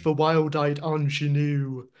very much the wild-eyed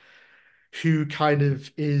ingenue who kind of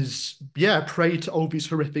is, yeah, prey to all these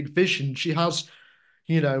horrific visions. She has,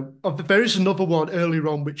 there is another one earlier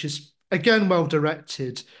on, which is again well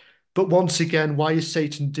directed, but once again, why is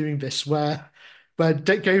Satan doing this? Where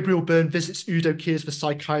Gabriel Byrne visits Udo Kiers, the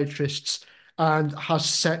psychiatrists, and has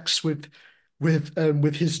sex with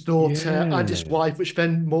his daughter and his Yeah. wife, which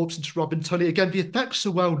then morphs into Robin Tunney. Again, the effects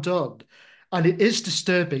are well done, and it is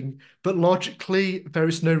disturbing, but logically, there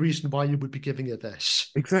is no reason why you would be giving her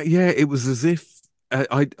this. Exactly. Yeah, it was as if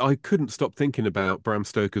I couldn't stop thinking about Bram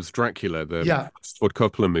Stoker's Dracula, the Yeah, Ford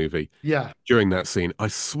Coppola movie, yeah. during that scene. I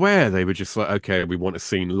swear they were just like, okay, we want a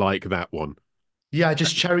scene like that one. Yeah,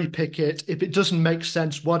 just cherry pick it. If it doesn't make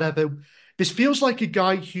sense, whatever. This feels like a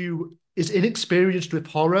guy who is inexperienced with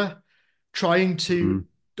horror, trying to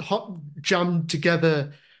Mhm. jam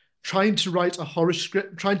together, trying to write a horror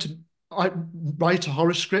script, trying to write a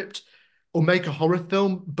horror script or make a horror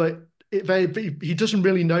film, but he doesn't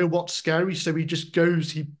really know what's scary, so he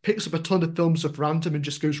picks up a ton of films of random and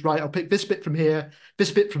just goes, right, I'll pick this bit from here,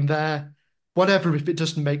 this bit from there, whatever. If it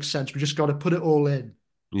doesn't make sense, we just got to put it all in.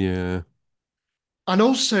 Yeah. And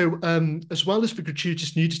also, as well as the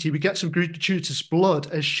gratuitous nudity, we get some gratuitous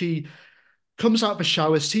blood as she comes out of the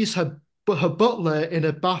shower, sees her butler in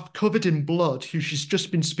a bath covered in blood, who she's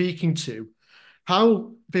just been speaking to.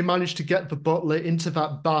 How they managed to get the butler into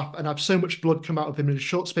that bath and have so much blood come out of him in a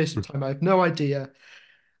short space of time, I have no idea.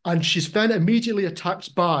 And she's then immediately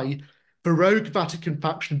attacked by the rogue Vatican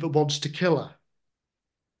faction that wants to kill her.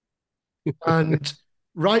 And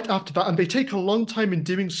right after that, and they take a long time in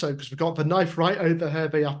doing so because we've got the knife right over her.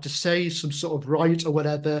 They have to say some sort of rite or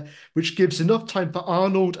whatever, which gives enough time for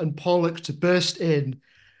Arnold and Pollock to burst in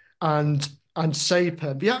and save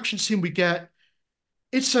her. The action scene we get,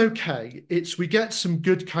 it's okay. We get some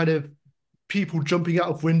good kind of people jumping out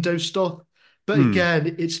of window stuff, but Hmm.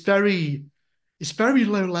 again, it's very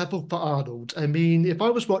low level for Arnold. I mean, if I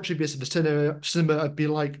was watching this in the cinema, I'd be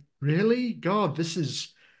like, really? God, this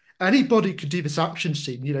is anybody could do this action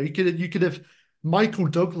scene. You could have Michael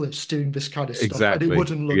Douglas doing this kind of stuff, and it Exactly.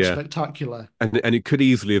 wouldn't look Yeah. spectacular. And it could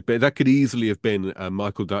easily have been a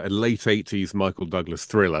Michael a late 80s Michael Douglas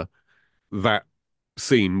thriller that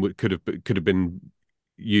scene could have been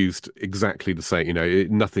used exactly the same.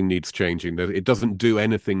 Nothing needs changing. It doesn't do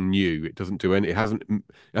anything new. It doesn't do any. It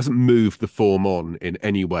hasn't moved the form on in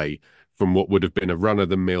any way from what would have been a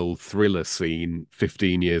run-of-the-mill thriller scene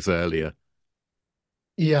 15 years earlier.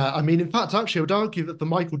 Yeah, I mean, in fact, actually, I would argue that the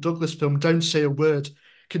Michael Douglas film Don't Say a Word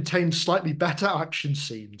contains slightly better action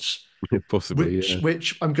scenes, Possibly, which yeah.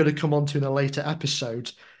 which I'm going to come on to in a later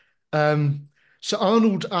episode. Um, so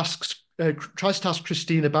Arnold tries to ask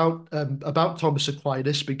Christine about Thomas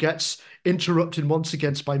Aquinas, but gets interrupted once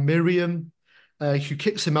again by Miriam, who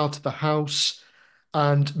kicks him out of the house,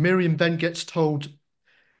 and Miriam then gets told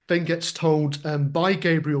by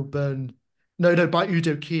Gabriel Byrne, no, by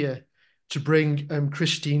Udo Kier, to bring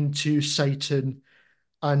Christine to Satan,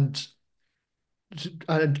 and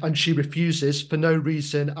and she refuses for no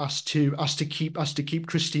reason as to keep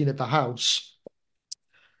Christine at the house.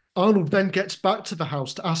 Arnold then gets back to the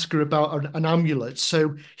house to ask her about an amulet.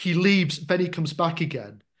 So he leaves, then he comes back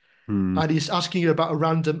again. Hmm. And he's asking her about a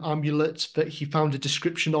random amulet that he found a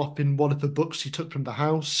description of in one of the books he took from the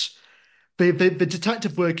house. The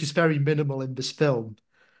detective work is very minimal in this film.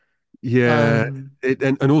 Yeah, Um,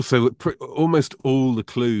 and also almost all the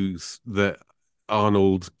clues that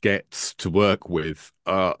Arnold gets to work with,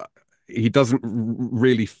 he doesn't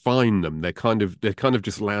really find them. They kind of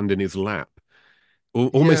just land in his lap.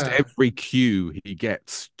 Almost yeah, every cue he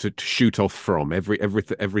gets to shoot off from,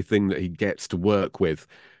 everything that he gets to work with,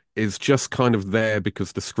 is just kind of there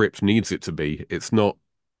because the script needs it to be. It's not,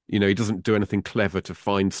 he doesn't do anything clever to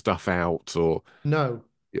find stuff out or, no.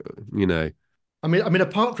 you know. I mean,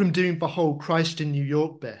 apart from doing the whole Christ in New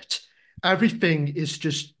York bit, everything is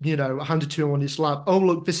just, handed to him on his lap. Oh,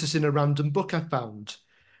 look, this is in a random book I found.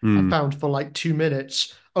 I Hmm. found for like 2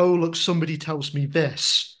 minutes. Oh, look, somebody tells me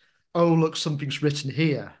this. Oh, look, something's written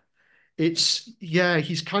here. Yeah,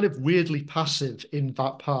 he's kind of weirdly passive in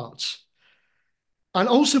that part. And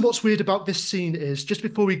also, what's weird about this scene is just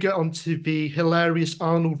before we get onto the hilarious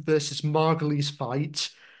Arnold versus Margulies fight,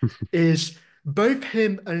 is both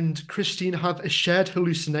him and Christine have a shared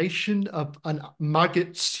hallucination of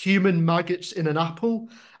human maggots in an apple.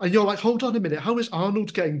 And you're like, hold on a minute, how is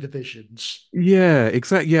Arnold getting the visions? Yeah,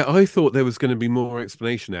 exactly. Yeah, I thought there was going to be more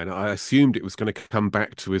explanation there, and I assumed it was going to come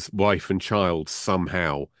back to his wife and child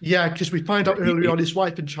somehow. Yeah, because we find Uh, out y- earlier y- on his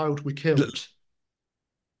wife and child were killed.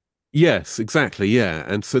 Yes, exactly. Yeah,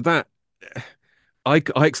 and so that I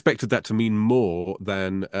expected that to mean more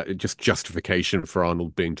than just justification for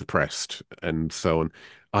Arnold being depressed and so on.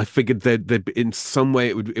 I figured that in some way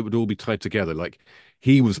it would all be tied together. Like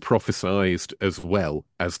he was prophesized as well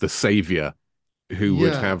as the savior who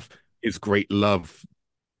would Yeah. have his great love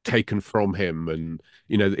taken from him, and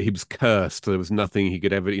that he was cursed. There was nothing he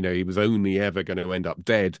could ever, he was only ever going to end up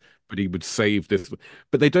dead, but he would save this.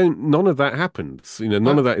 But they don't, none of that happens. None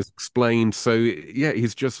I, of that is explained. So yeah,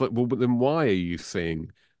 he's just like, well, but then why are you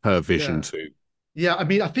seeing her vision yeah. too? Yeah, I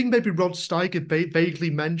mean, I think maybe Rod Steiger vaguely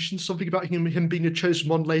mentioned something about him being a chosen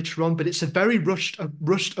one later on, but it's a very rushed off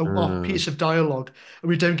Uh, piece of dialogue, and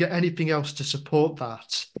we don't get anything else to support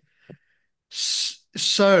that.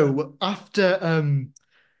 So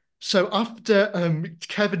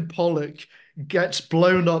Kevin Pollock gets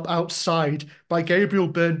blown up outside by Gabriel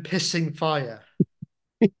Byrne pissing fire,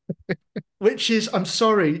 which is, I'm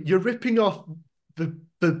sorry, you're ripping off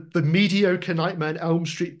the mediocre Nightmare on Elm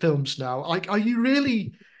Street films now. Like, are you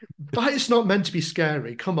really? That is not meant to be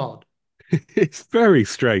scary. Come on. it's very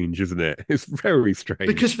strange, isn't it? It's very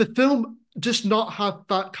Because strange. the film does not have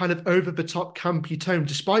that kind of over the top campy tone,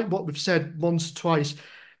 despite what we've said once or twice.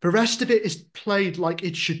 The rest of it is played like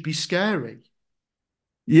it should be scary.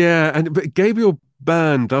 Yeah, and but Gabriel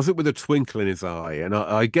Byrne does it with a twinkle in his eye, and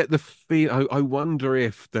I get the feel. I wonder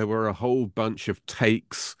if there were a whole bunch of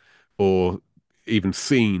takes or even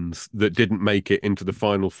scenes that didn't make it into the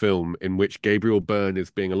final film, in which Gabriel Byrne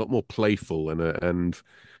is being a lot more playful and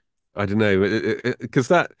I don't know,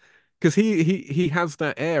 because he has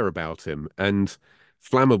that air about him, and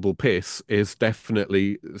flammable piss is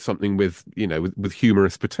definitely something with with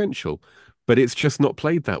humorous potential, but it's just not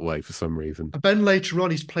played that way for some reason. And then later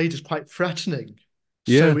on, he's played as quite threatening.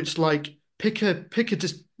 So Yeah. it's like pick a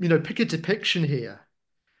depiction here.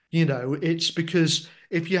 It's because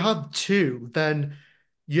if you have two, then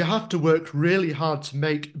you have to work really hard to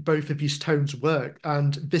make both of these tones work.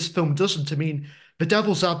 And this film doesn't. I mean, The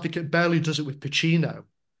Devil's Advocate barely does it with Pacino.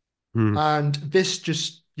 Hmm. And this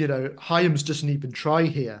just, Hyams doesn't even try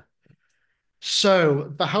here.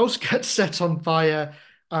 So the house gets set on fire,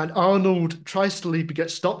 and Arnold tries to leave but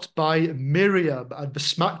gets stopped by Miriam. And the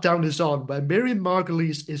smackdown is on, where Miriam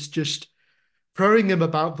Margolyes is just throwing him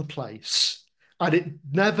about the place. And it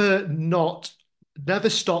never not never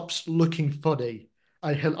stops looking funny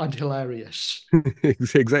and hilarious.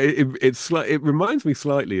 Exactly. It reminds me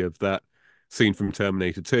slightly of that scene from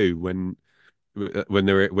Terminator 2 when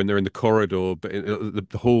they're in the corridor, but in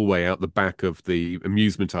the hallway out the back of the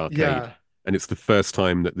amusement arcade, Yeah. and it's the first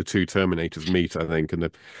time that the two Terminators meet, I think, and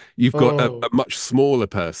you've got a Oh, much smaller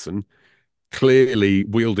person clearly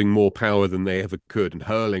wielding more power than they ever could and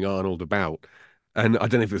hurling Arnold about. And I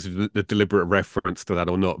don't know if it's a deliberate reference to that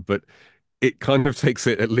or not, but it kind of takes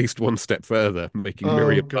it at least one step further, making oh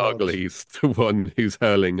Miriam God. Margolyes the one who's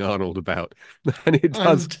hurling Arnold about. And it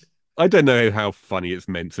does, And I don't know how funny it's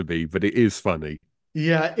meant to be, but it is funny.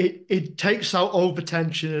 yeah, it takes out all the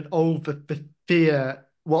tension and all the fear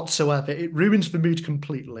whatsoever. It ruins the mood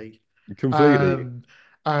completely. Completely. Um,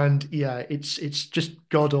 and yeah, it's just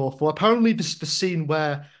god awful. Apparently, this is the scene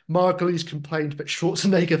where Margulies complained that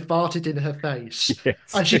Schwarzenegger farted in her face, Yes.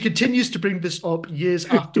 and she continues to bring this up years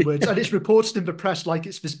afterwards, and it's reported in the press like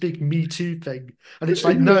it's this big Me Too thing. And it's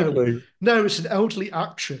like, no, Exactly. no, it's an elderly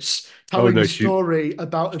actress Oh telling no, the story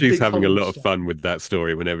about a she's big having a Hollywood lot of star. fun with that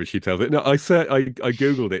story whenever she tells it. No, I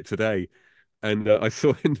googled it today, and I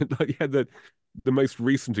saw in like, yeah, the most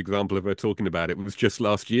recent example of her talking about it was just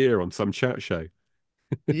last year on some chat show.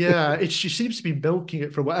 Yeah, she seems to be milking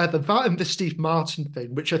it for whatever. That and the Steve Martin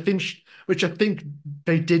thing, which I think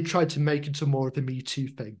they did try to make into more of a Me Too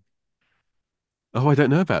thing. Oh, I don't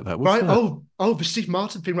know about that. What's Right? that? Oh, the Steve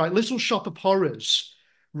Martin thing, right? Little Shop of Horrors,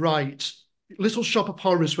 right? Little Shop of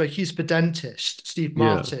Horrors, where he's the dentist, Steve Yeah.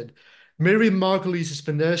 Martin. Miriam Margolyes is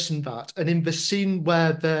the nurse in that, and in the scene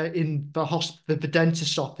where they're in the hospital, the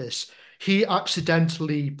dentist's office, he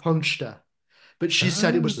accidentally punched her. But she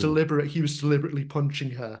said it was Oh. deliberate. He was deliberately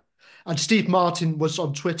punching her. And Steve Martin was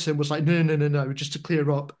on Twitter and was like, no, no, no, no, just to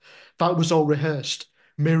clear up, that was all rehearsed.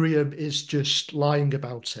 Miriam is just lying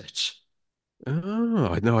about it.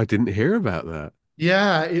 Oh, no, I didn't hear about that.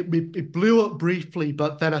 Yeah, it blew up briefly,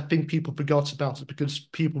 but then I think people forgot about it because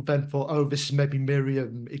people then thought, oh, this is maybe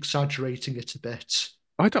Miriam exaggerating it a bit.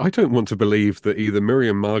 I don't want to believe that either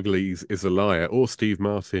Miriam Margolyes is a liar or Steve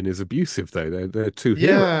Martin is abusive, though. They're two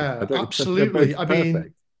heroes. I Yeah, don't, they're absolutely. both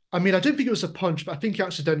perfect. I mean, I don't think it was a punch, but I think he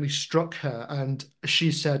accidentally struck her, and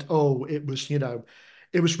she said, "Oh, it was,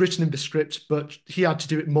 it was written in the script, but he had to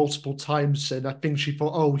do it multiple times." And I think she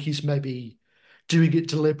thought, "Oh, he's maybe doing it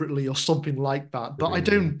deliberately or something like that." But I Yeah.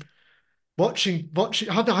 don't watching.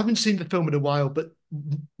 I haven't seen the film in a while, but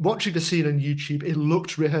watching the scene on YouTube, it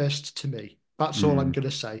looked rehearsed to me. That's all I'm Mm.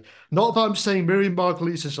 gonna say. Not that I'm saying Miriam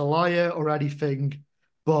Margolyes is a liar or anything,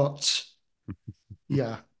 but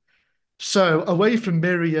yeah. So, away from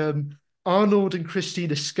Miriam, Arnold and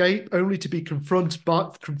Christine escape, only to be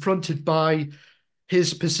confronted by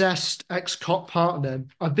his possessed ex-cop partner.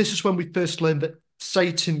 And this is when we first learn that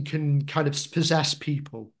Satan can kind of possess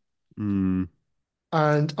people. Mm.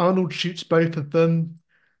 And Arnold shoots both of them.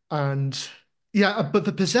 And yeah, but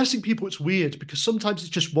the possessing people, it's weird because sometimes it's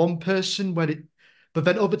just one person but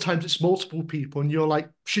then other times it's multiple people. And you're like,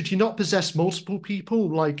 should you not possess multiple people?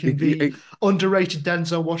 Like in It- the it- underrated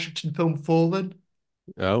Denzel Washington film Fallen?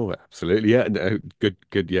 oh, absolutely. Yeah. No,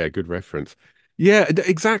 good. Yeah, good reference. Yeah,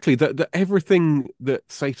 exactly. That everything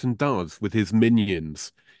that Satan does with his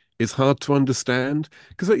minions is hard to understand.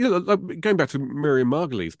 Because like, going back to Miriam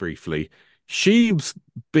Margolyes briefly, she's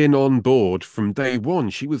been on board from day one.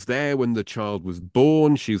 She was there when the child was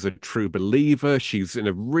born. She's a true believer. She's in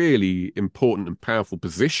a really important and powerful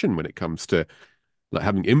position when it comes to like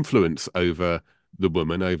having influence over the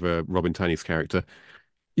woman, over Robin Tunney's character.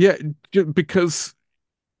 Yeah, because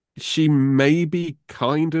she maybe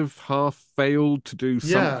kind of half failed to do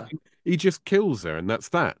Yeah. something. He just kills her, and that's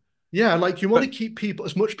that. Yeah, like you want But to keep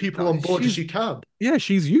as much people on board as she's, you can. yeah,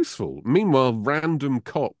 she's useful. Meanwhile, random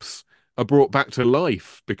cops are brought back to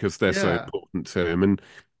life because they're so Yeah. important to him. And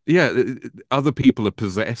yeah, other people are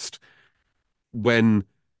possessed when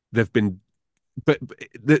they've been, but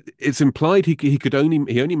it's implied he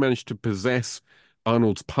only managed to possess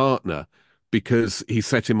Arnold's partner because he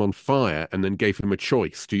set him on fire and then gave him a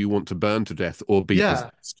choice. Do you want to burn to death or be Yeah.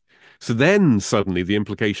 possessed? So then suddenly the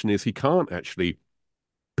implication is he can't actually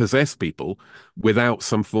possess people without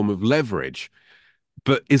some form of leverage.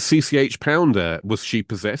 But is CCH Pounder, was she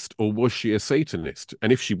possessed or was she a Satanist?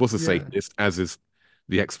 And if she was a Yeah. Satanist, as is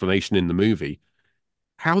the explanation in the movie,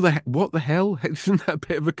 what the hell? Isn't that a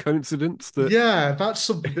bit of a coincidence that Yeah, that's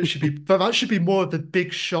something that should be but that should be more of the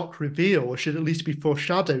big shock reveal, or should at least be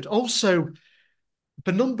foreshadowed. Also,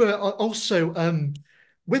 the number also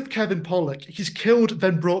with Kevin Pollak, he's killed,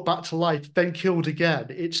 then brought back to life, then killed again.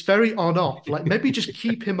 It's very on off. Like maybe just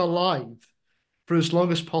keep him alive for as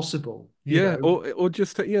long as possible, you yeah, know? or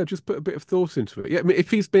just yeah, just put a bit of thought into it. Yeah, I mean,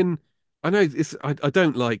 if he's been I know I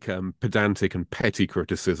don't like pedantic and petty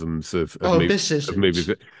criticisms Oh, this of movies,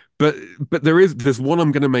 isn't. but there's one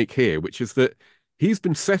I'm going to make here, which is that he's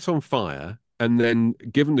been set on fire and then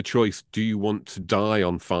given the choice, do you want to die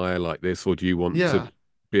on fire like this, or do you want to Yeah,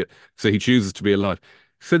 be? So he chooses to be alive.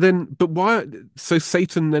 So then, but why? So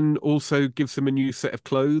Satan then also gives him a new set of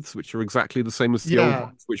clothes, which are exactly the same as the old yeah.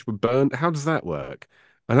 ones, which were burned. How does that work?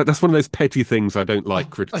 And that's one of those petty things I don't I, like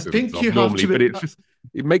I criticisms think of you have normally, but to. it's just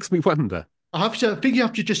it makes me wonder. I think you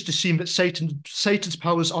have to just assume that Satan's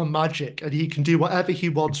powers are magic, and he can do whatever he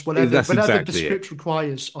wants, That's whenever the exactly it. script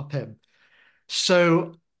requires of him.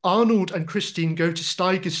 So Arnold and Christine go to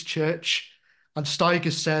Steiger's church, and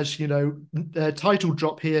Steiger says, title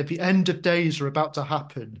drop here: the end of days are about to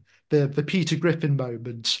happen. The Peter Griffin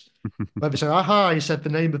moment, where they say, "Aha!" He said the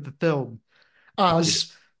name of the film. Yeah.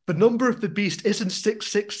 As the number of the beast isn't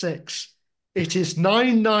 666, it is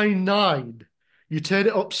 999. You turn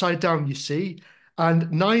it upside down, you see,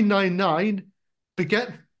 and 999,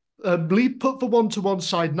 forget, put the one to one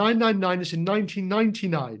side. 999 is in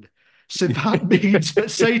 1999. So that means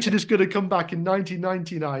that Satan is going to come back in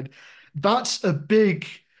 1999. That's a big,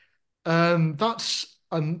 that's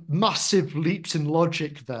a massive leaps in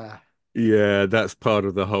logic there. Yeah, that's part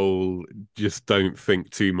of the whole just don't think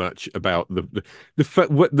too much about the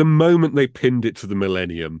fact what the moment they pinned it to the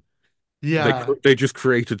millennium, Yeah. they just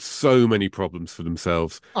created so many problems for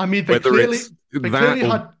themselves. I mean, Whether it's that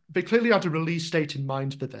or they clearly had a release date in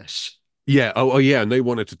mind for this. yeah, yeah, and they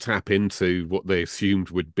wanted to tap into what they assumed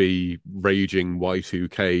would be raging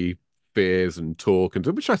Y2K fears and talk, and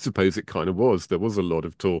which I suppose it kind of was. There was a lot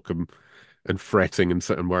of talk and fretting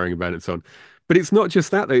and worrying about it and so on. But it's not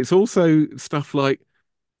just that though. It's also stuff like,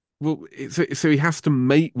 well, so he has to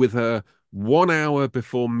mate with her 1 hour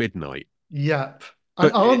before midnight. Yep.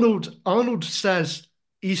 And But Arnold says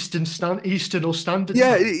Eastern or Standard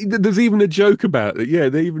yeah, Time. there's even a joke about it. Yeah,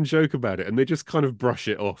 they even joke about it, and they just kind of brush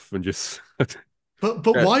it off and just But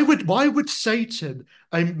yeah, why would Satan,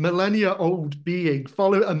 a millennia old being,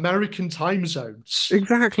 follow American time zones?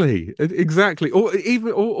 exactly. Or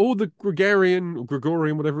even or the Gregorian,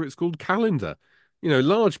 whatever it's called, calendar.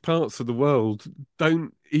 Large parts of the world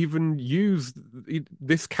don't even use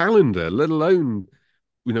this calendar, let alone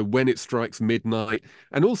when it strikes midnight,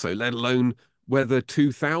 and also let alone whether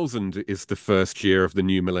 2000 is the first year of the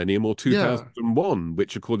new millennium or Yeah. 2001,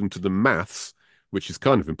 which according to the maths, which is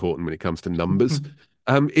kind of important when it comes to numbers,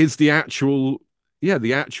 is the actual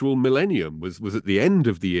millennium was at the end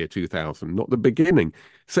of the year 2000, not the beginning.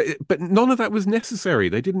 So, but none of that was necessary.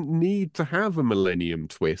 They didn't need to have a millennium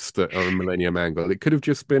twist or a millennium angle. It could have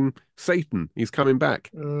just been Satan. He's coming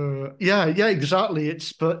back. Yeah, exactly.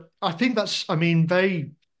 But I think I mean,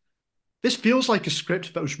 this feels like a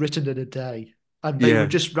script that was written in a day, and they were Yeah,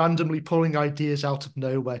 just randomly pulling ideas out of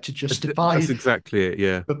nowhere to justify that's exactly it.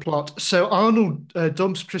 Yeah. the plot. So Arnold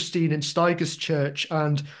dumps Christine in Steiger's church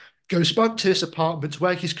and goes back to his apartment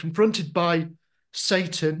where he's confronted by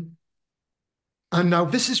Satan. And now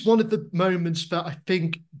this is one of the moments that I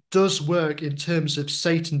think does work in terms of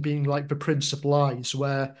Satan being like the Prince of Lies,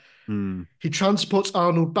 where Hmm. he transports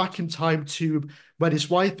Arnold back in time to when his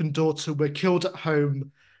wife and daughter were killed at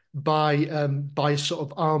home by sort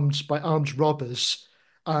of armed robbers,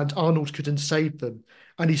 and Arnold couldn't save them.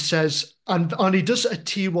 And he says, and he does a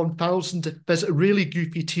T1000. There's a really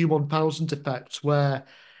goofy T1000 effect where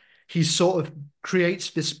he sort of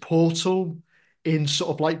creates this portal in sort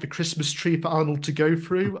of like the Christmas tree for Arnold to go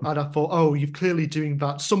through. And I thought, oh, you're clearly doing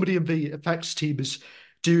that. Somebody in the effects team is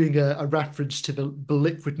doing a reference to the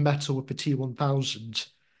liquid metal of the T1000.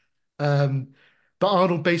 Um, but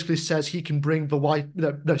Arnold basically says he can bring the wife.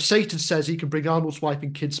 No, Satan says he can bring Arnold's wife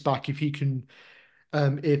and kids back if he can.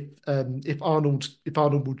 If Arnold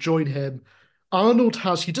will join him.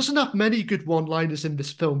 He doesn't have many good one-liners in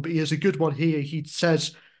this film, but he has a good one here. He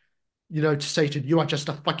says, to Satan, "You are just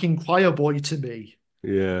a fucking choir boy to me."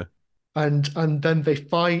 Yeah. And then they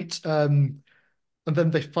fight.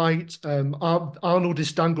 Arnold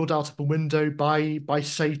is dangled out of a window by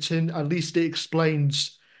Satan. At least it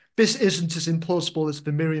explains this isn't as implausible as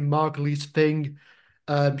the Miriam Margolyes thing.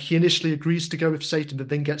 He initially agrees to go with Satan, but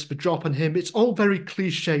then gets the drop on him. It's all very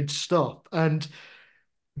cliched stuff, and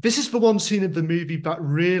this is the one scene in the movie that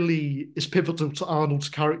really is pivotal to Arnold's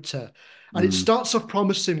character. And it Mm. starts off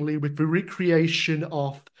promisingly with the recreation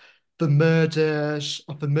of the murders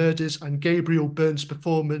and Gabriel Byrne's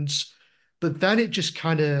performance. But then it just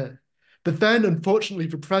kind of, but then unfortunately,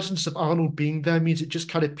 the presence of Arnold being there means it just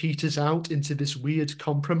kind of peters out into this weird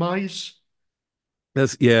compromise.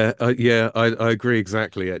 That's yeah, yeah. I agree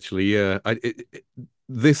exactly. Actually, yeah.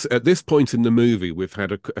 this at this point in the movie, we've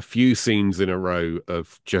had a few scenes in a row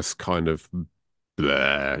of just kind of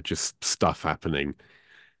blah, just stuff happening.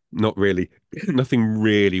 Not really, nothing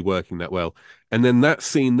really working that well. And then that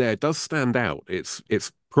scene there does stand out. It's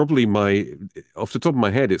probably my off the top of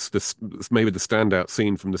my head, it's maybe the standout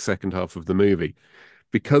scene from the second half of the movie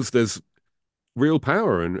because there's real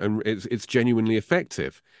power and it's genuinely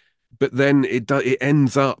effective. But then it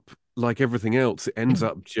ends up like everything else. It ends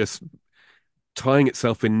up just tying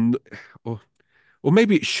itself in, or or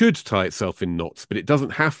maybe it should tie itself in knots, but it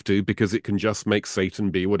doesn't have to because it can just make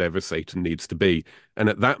Satan be whatever Satan needs to be. And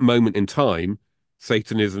at that moment in time,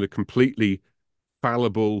 Satan is a completely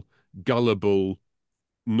fallible, gullible,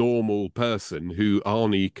 normal person who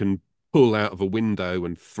Arnie can pull out of a window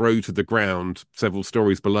and throw to the ground several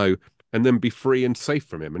stories below and then be free and safe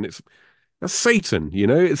from him. And that's Satan, you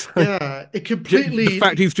know? It's like Yeah, it the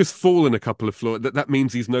fact completely. he's just fallen a couple of floors, that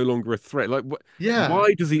means he's no longer a threat. Like, Yeah,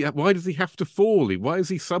 why does he have to fall? Why is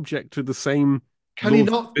he subject to the same can he laws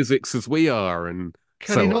of not? physics as we are, and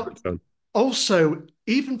Can he so on not? and so on? Also,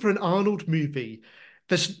 even for an Arnold movie,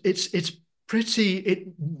 it's pretty. It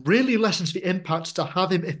really lessens the impact to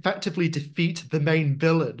have him effectively defeat the main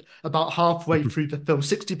villain about halfway through the film,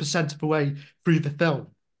 60% of the way through the film.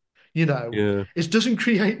 You know, Yeah, it doesn't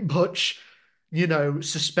create much,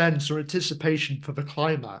 suspense or anticipation for the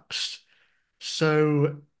climax.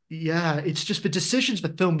 So yeah, it's just the decisions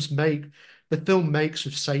the film makes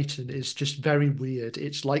with Satan is just very weird.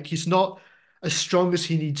 It's like he's not as strong as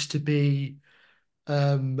he needs to be,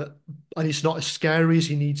 um, and he's not as scary as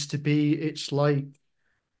he needs to be. It's like,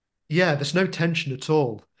 yeah, there's no tension at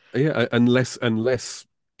all. yeah. Unless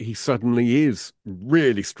he suddenly is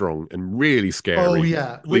really strong and really Oh scary,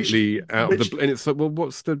 yeah, completely out of the. which And it's like, well,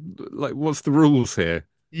 what's the rules here?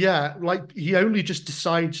 yeah, like he only just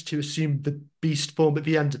decides to assume the beast form at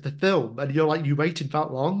the end of the film, and you're like, you waited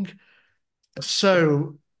that long?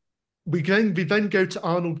 So we then go to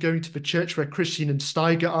Arnold going to the church where Christine and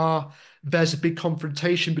Steiger are. There's a big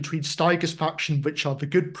confrontation between Steiger's faction, which are the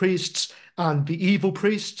good priests, and the evil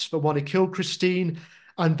priests that want to kill Christine.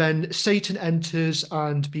 And then Satan enters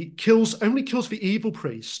and only kills the evil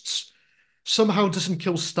priests. Somehow doesn't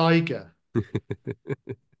kill Steiger.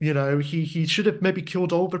 He should have maybe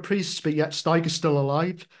killed all the priests, but yet Steiger's still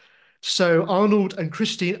alive. So Arnold and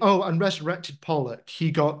Christine, oh, and resurrected Pollock.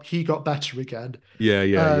 He got better again. Yeah.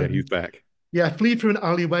 He's Um, back. yeah, flee through an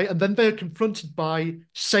alleyway, and then they're confronted by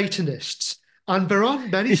Satanists. And there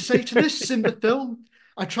aren't many Satanists in the film.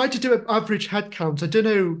 I tried to do an average head count. I don't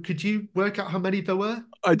know, could you work out how many there were?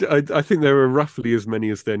 I think there were roughly as many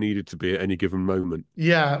as there needed to be at any given moment.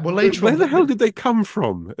 Yeah, well, later Where on, the hell did they come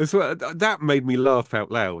from? That made me laugh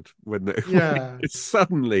out loud when yeah, it's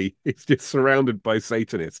suddenly it's just surrounded by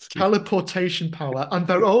Satanists. teleportation power, and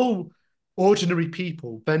they're all ordinary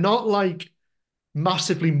people. They're not like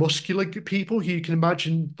massively muscular people who you can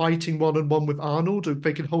imagine fighting one on one with Arnold, or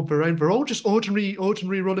they can hold their own. They're all just ordinary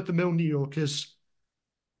run-of-the-mill New Yorkers.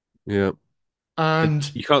 Yeah,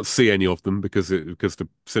 And you can't see any of them because the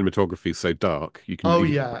cinematography is so dark. oh You can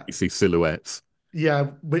yeah, only see silhouettes. yeah,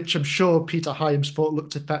 which I'm sure Peter Hyams thought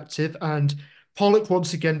looked effective. And Pollock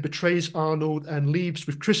once again betrays Arnold and leaves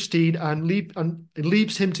with Christine and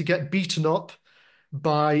leaves him to get beaten up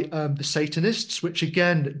by the Satanists, which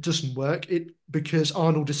again doesn't work. It because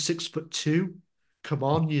Arnold is 6'2". Come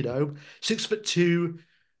on, 6'2",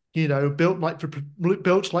 built like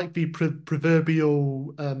the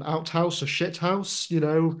proverbial outhouse or shit house.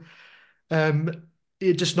 Um,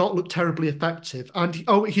 it does not look terribly effective. And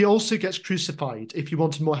oh, he also gets crucified if you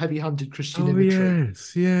want a more heavy-handed Christian Oh imagery.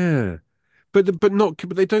 yes, yeah. But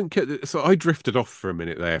they don't get. So I drifted off for a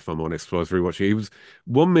minute there, if I'm honest. While I was rewatching, it was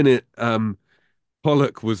 1 minute.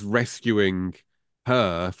 Pollock was rescuing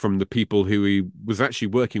her from the people who he was actually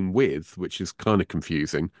working with, which is kind of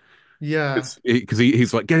confusing. Yeah, Because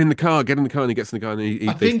he's like, get in the car, and he gets in the car, and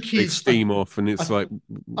I think they he's I, steam off, and it's I, like,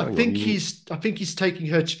 I hang on, think you. he's taking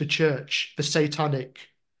her to the church, the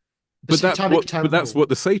But satanic that's temple. what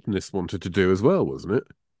the Satanists wanted to do as well, wasn't it?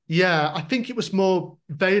 Yeah, I think it was more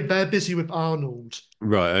they're busy with Arnold.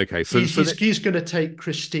 Right. Okay. He's he's he's going to take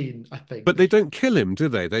Christine, I But they think. don't kill him, do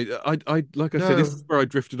they? Like I said, this is No, where I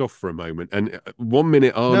drifted off for a moment. And 1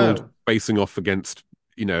 minute Arnold no, facing off against,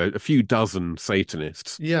 a few dozen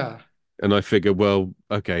Satanists, yeah, and I figure, well,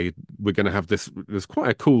 okay, we're going to have this. There's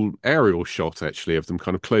quite a cool aerial shot actually of them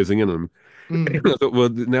kind of closing in on them. mm, I thought, well,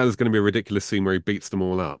 now there's going to be a ridiculous scene where he beats them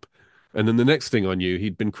all up. And then the next thing I knew,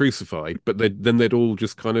 he'd been crucified, but they'd all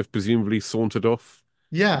just kind of presumably sauntered off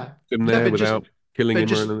yeah, him yeah. there without killing They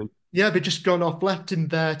him or just anything. yeah, they just gone off, left him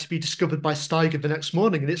there to be discovered by Steiger the next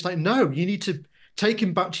morning, and it's like, no, you need to take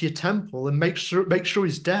him back to your temple and make sure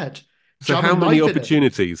he's dead. So Jam a how many knife in him.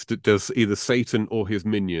 opportunities does either Satan or his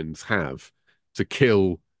minions have to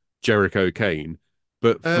kill Jericho Kane?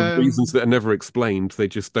 But for reasons Um, that are never explained, they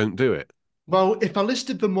just don't do it. well, if I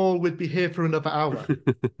listed them all, we'd be here for another hour.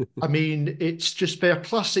 I mean, it's just they're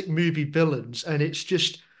classic movie villains, and it's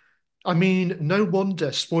just, I mean, no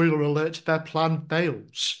wonder, spoiler alert, their plan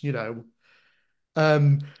fails.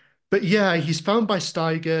 Um, but yeah, he's found by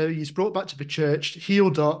Steiger, he's brought back to the church,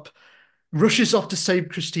 healed up, rushes off to save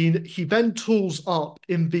Christine. He then tools up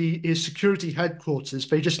in the his security headquarters.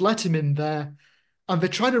 They just let him in there, and they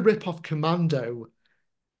try to rip off Commando,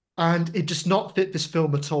 and it does not fit this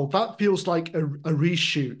film at all. That feels like a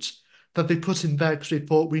reshoot that they put in there because they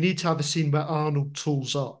thought we need to have a scene where Arnold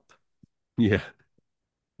tools up. Yeah.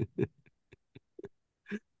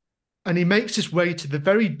 And he makes his way to the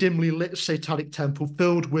very dimly lit satanic temple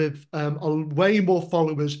filled with way more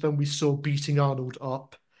followers than we saw beating Arnold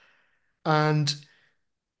up. And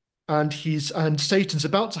and Satan's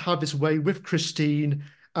about to have his way with Christine,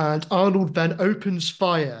 and Arnold then opens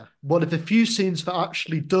fire. One of the few scenes that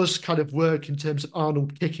actually does kind of work in terms of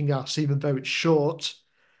Arnold kicking ass, even though it's short.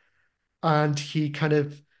 And he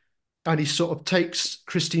sort of takes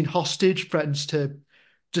Christine hostage, threatens to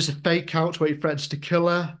just a fake out where he threatens to kill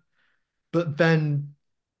her, but then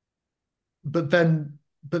but then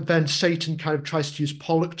but then Satan kind of tries to use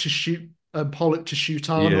Pollock to shoot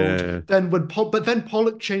Arnold. Yeah. But then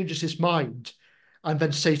Pollock changes his mind, and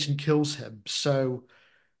then Satan kills him. So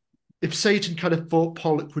if Satan kind of thought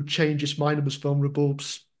Pollock would change his mind and was vulnerable,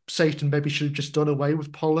 Satan maybe should have just done away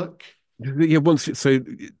with Pollock. Yeah,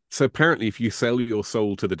 so apparently if you sell your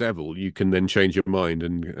soul to the devil, you can then change your mind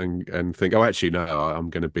and think, oh, actually, no,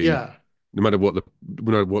 I'm going to be Yeah, no matter what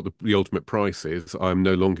the ultimate price is, I'm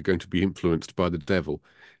no longer going to be influenced by the devil.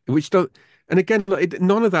 Which don't and again, like,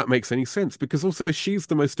 none of that makes any sense because also she's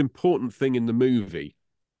the most important thing in the movie,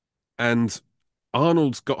 and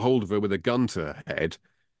Arnold's got hold of her with a gun to her head,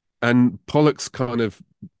 and Pollock's kind of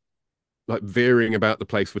like veering about the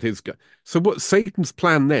place with his gun. So what Satan's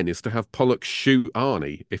plan then is to have Pollock shoot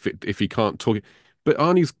Arnie if he can't talk. But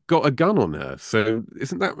Arnie's got a gun on her, so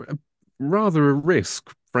isn't that rather a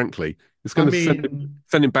risk? Frankly, it's I going to mean,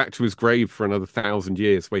 send him back to his grave for another 1,000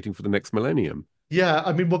 years, waiting for the next millennium. yeah,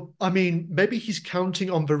 I mean, maybe he's counting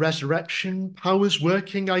on the resurrection powers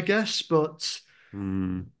working, I guess, but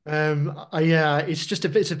Hmm. yeah,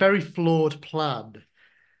 it's a very flawed plan.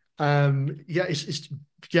 Yeah,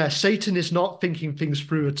 yeah, Satan is not thinking things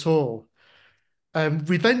through at all.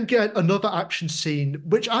 We then get another action scene,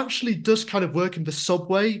 which actually does kind of work in the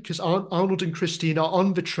subway because Arnold and Christine are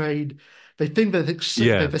on the train. They think that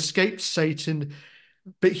Yeah. they've escaped Satan,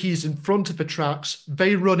 but he's in front of the tracks.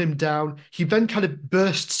 They run him down. He then kind of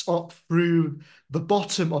bursts up through the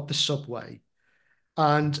bottom of the subway,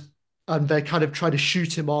 and they kind of try to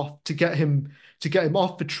shoot him off to get him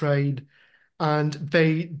off the train, and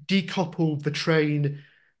they decouple the train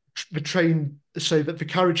so that the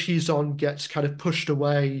carriage he's on gets kind of pushed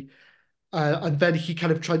away, and then he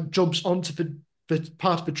kind of jumps onto the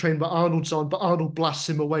part of the train where Arnold's on, but Arnold blasts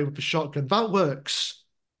him away with the shotgun. That works.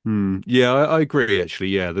 Hmm. Yeah, I agree. Actually,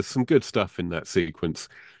 yeah, there's some good stuff in that sequence.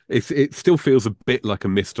 It still feels a bit like a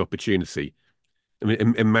missed opportunity. I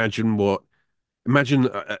mean, imagine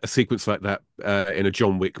a sequence like that in a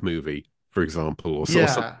John Wick movie, for example, or something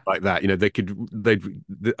Yeah. like that. You know,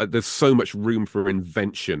 there's so much room for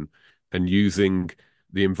invention and using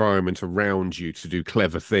the environment around you to do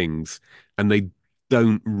clever things, and they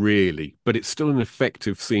don't really. But it's still an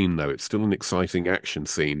effective scene, though. It's still an exciting action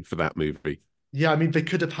scene for that movie. Yeah, I mean, they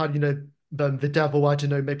could have had, the devil, I don't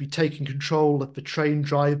know, maybe taking control of the train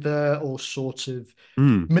driver or sort of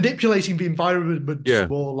Mm, manipulating the environment yeah.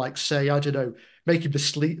 more, like, say, I don't know, making the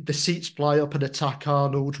seats fly up and attack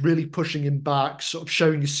Arnold, really pushing him back, sort of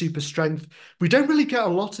showing his super strength. We don't really get a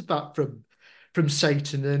lot of that from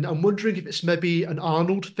Satan, and I'm wondering if it's maybe an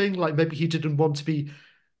Arnold thing, like maybe he didn't want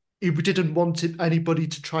anybody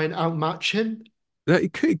to try and outmatch him.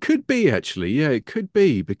 It could be actually. Yeah, it could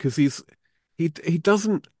be because he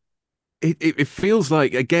doesn't. It feels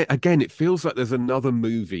like again it feels like there's another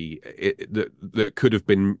movie that could have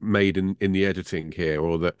been made in the editing here,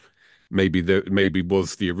 or that maybe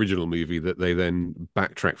was the original movie that they then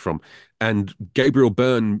backtrack from. And Gabriel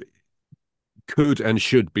Byrne could and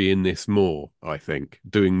should be in this more, I think,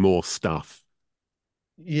 doing more stuff.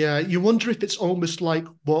 Yeah, you wonder if it's almost like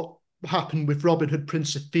what happened with Robin Hood,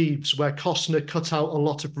 Prince of Thieves, where Costner cut out a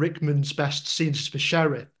lot of Rickman's best scenes for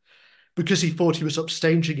Sheriff because he thought he was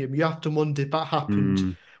upstaging him. You have to wonder if that happened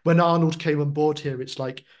Hmm. when Arnold came on board here. It's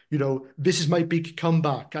like this is my big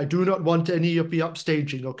comeback. I do not want any of the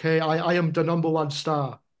upstaging, okay? I am the number one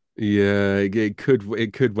star. Yeah, it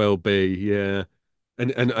could well be, yeah.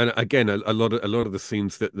 And again, a lot of the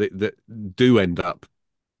scenes that do end up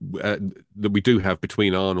uh, that we do have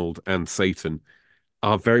between Arnold and Satan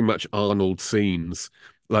are very much Arnold scenes,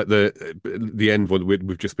 like the end one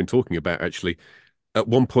we've just been talking about. Actually, at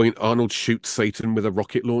one point, Arnold shoots Satan with a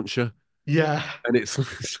rocket launcher, Yeah. and it's,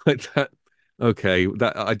 it's like that. Okay,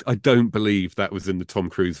 that I don't believe that was in the Tom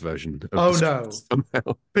Cruise version of the Oh script no.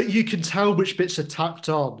 somehow. But you can tell which bits are tacked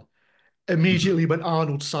on immediately when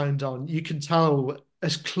Arnold signed on. You can tell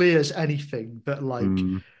as clear as anything that like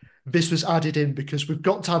Mm. this was added in because we've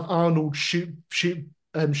got to have Arnold shoot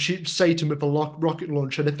Satan with a rocket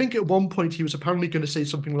launcher. And I think at one point he was apparently going to say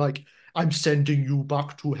something like, "I'm sending you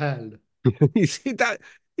back to hell." You see that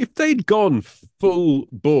if they'd gone full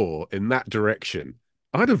bore in that direction,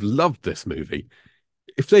 I'd have loved this movie.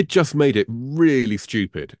 If they'd just made it really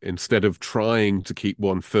stupid instead of trying to keep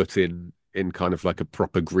one foot in kind of like a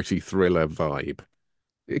proper gritty thriller vibe,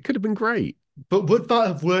 it could have been great. But would that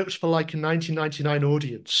have worked for like a 1999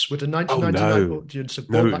 audience? Would a Oh 1999 no. audience have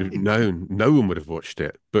No, bought that? no one would have watched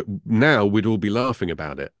it. But now we'd all be laughing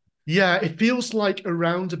about it. Yeah, it feels like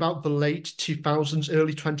around about the late 2000s,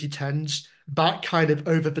 early 2010s, that kind of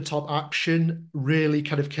over the top action really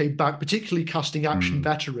kind of came back, particularly casting action Mm,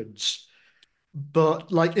 veterans.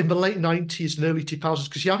 But like in the late 90s and early 2000s,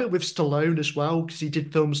 because you have it with Stallone as well, because he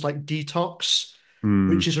did films like Detox, mm.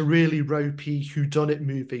 which is a really ropey whodunit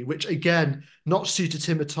movie, which again, not suited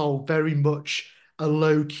him at all, very much a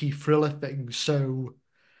low-key thriller thing. So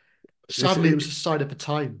It's, sadly, it was a sign of the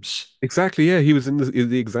times. exactly, yeah. He was in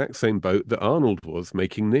the exact same boat that Arnold was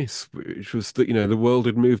making this, which was that, the world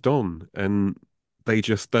had moved on and they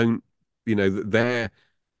just don't, their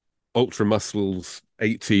ultra muscles,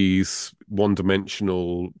 80s,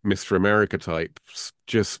 one-dimensional Mr. America types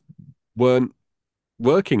just weren't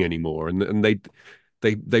working anymore. And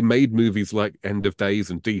they made movies like End of Days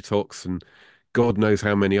and Detox and God knows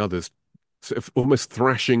how many others, sort of almost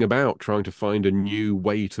thrashing about trying to find a new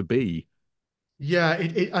way to be. Yeah,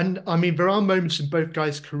 and I mean, there are moments in both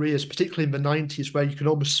guys' careers, particularly in the 90s, where you can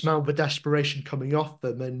almost smell the desperation coming off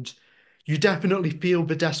them. And you definitely feel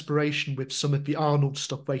the desperation with some of the Arnold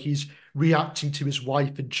stuff where he's reacting to his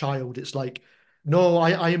wife and child. It's like, no,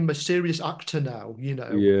 I am a serious actor now,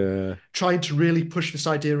 Yeah. trying to really push this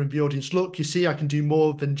idea in the audience. Look, you see, I can do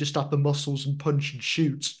more than just have the muscles and punch and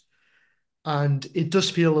shoot. And it does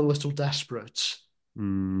feel a little desperate.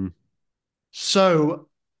 Mm, So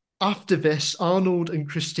after this, Arnold and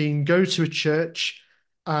Christine go to a church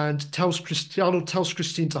and Arnold tells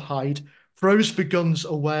Christine to hide, throws the guns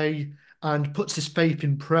away, and puts his faith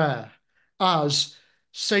in prayer as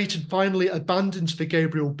Satan finally abandons the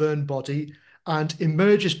Gabriel Byrne body and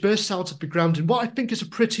emerges, bursts out of the ground in what I think is a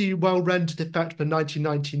pretty well rendered effect for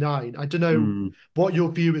 1999. I don't know mm. what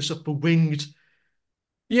your view is of the winged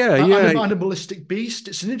Yeah, yeah, animalistic beast.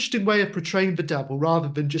 It's an interesting way of portraying the devil rather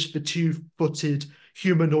than just the two-footed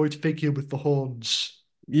humanoid figure with the horns.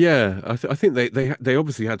 yeah. I think they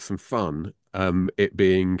obviously had some fun. It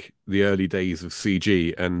being the early days of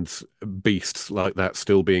CG and beasts like that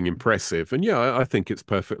still being impressive, and yeah, I think it's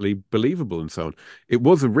perfectly believable and so on. It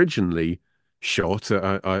was originally shot.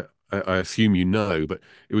 I assume you know, but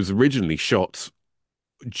it was originally shot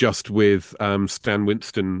just with Stan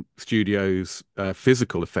Winston Studios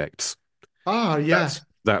physical effects. Ah, yeah.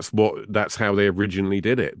 That's how they originally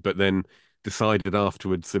did it, but then decided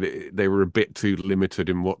afterwards that they were a bit too limited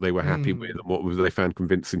in what they were happy with Hmm. and what was they found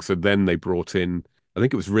convincing. So then they brought in, I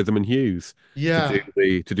think it was Rhythm and Hughes Yeah.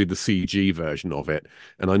 to do the CG version of it.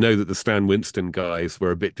 And I know that the Stan Winston guys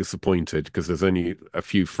were a bit disappointed because there's only a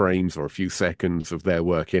few frames or a few seconds of their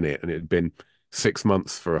work in it, and it had been 6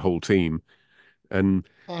 months for a whole team. And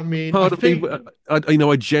I mean, I part of me, think,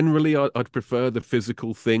 I generally I'd prefer the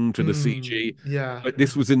physical thing to the CG, yeah. but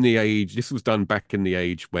this was in the age. This was done back in the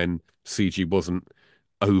age when CG wasn't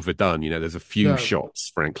overdone. There's a few No. shots.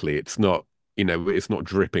 Frankly, it's not. It's not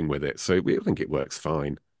dripping with it, so I think it works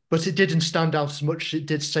fine. But it didn't stand out as much as it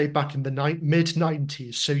did, say, back in the mid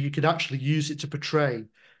 90s. So you could actually use it to portray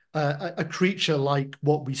a creature like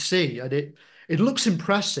what we see. And it looks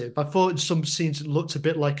impressive. I thought in some scenes it looked a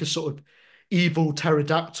bit like a sort of evil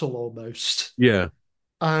pterodactyl almost. Yeah.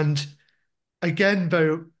 And again,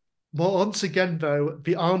 though, well, once again, though,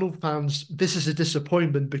 the Arnold fans, this is a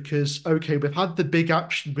disappointment because, okay, we've had the big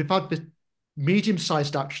action, we've had the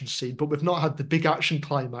medium-sized action scene, but we've not had the big action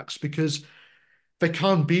climax because there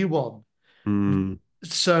can't be one. Mm,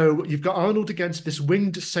 So you've got Arnold against this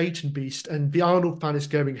winged Satan beast, and the Arnold fan is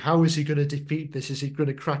going, how is he going to defeat this? Is he going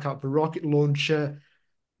to crack out the rocket launcher?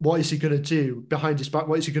 what is he going to do behind his back?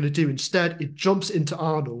 What is he going to do? Instead, it jumps into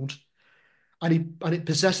Arnold, and it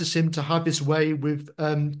possesses him to have his way with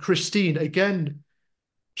Christine again.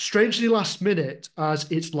 Strangely last minute, as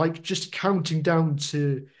it's like just counting down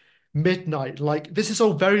to midnight. Like this is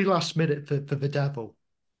all very last minute for the devil.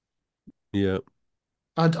 Yeah.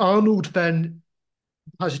 And Arnold then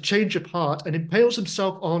has a change of heart and impales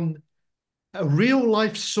himself on a real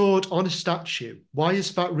life sword on a statue. Why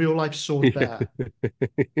is that real life sword there?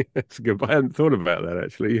 That's good. I hadn't thought about that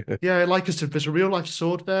actually. Yeah, like I said, there's a real life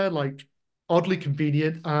sword there, like oddly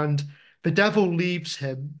convenient. And the devil leaves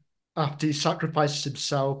him after he sacrifices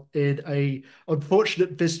himself in a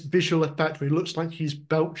unfortunate visual effect where he looks like he's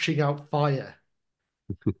belching out fire.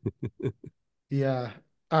 Yeah.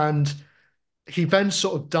 And he then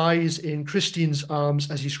sort of dies in Christine's arms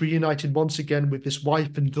as he's reunited once again with his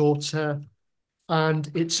wife and daughter. And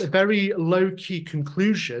it's a very low-key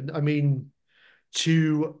conclusion. I mean,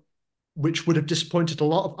 to which would have disappointed a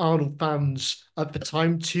lot of Arnold fans at the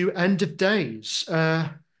time to End of Days.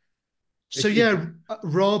 So It, yeah,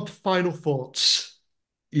 Rob, final thoughts.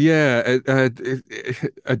 yeah,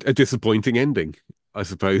 a disappointing ending, I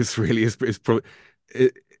suppose. Really, is probably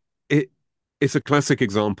it, it. It's a classic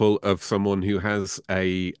example of someone who has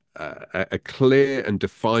a clear and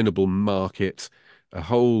definable market, a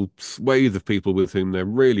whole swathe of people with whom they're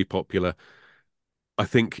really popular. I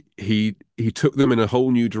think he took them in a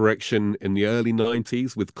whole new direction in the early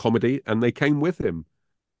 90s with comedy, and they came with him,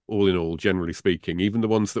 all in all, generally speaking. Even the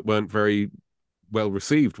ones that weren't very well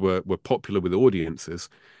received were popular with audiences.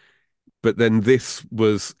 But then this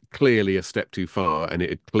was clearly a step too far, and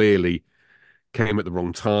it clearly came at the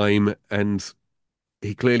wrong time, and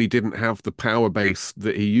he clearly didn't have the power base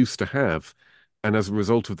that he used to have. And as a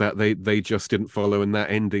result of that, they just didn't follow, and that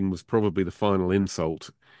ending was probably the final insult.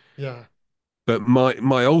 Yeah. But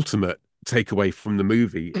my ultimate takeaway from the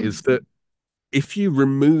movie is that if you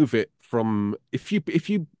remove it from if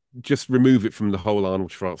you just remove it from the whole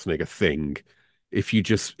Arnold Schwarzenegger thing, if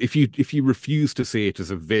you refuse to see it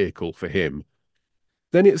as a vehicle for him,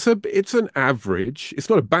 then it's an average. It's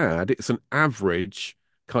not a bad. It's an average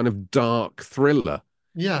kind of dark thriller.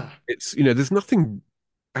 Yeah. It's there's nothing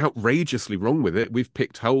outrageously wrong with it. We've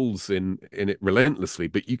picked holes in it relentlessly,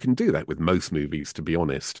 but you can do that with most movies, to be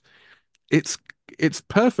honest. It's it's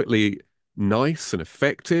perfectly nice and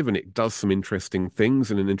effective, and it does some interesting things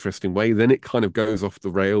in an interesting way. Then it kind of goes off the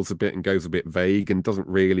rails a bit and goes a bit vague and doesn't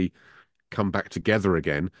really come back together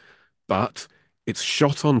again. But it's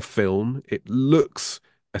shot on film. It looks,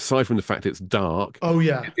 aside from the fact it's dark, Oh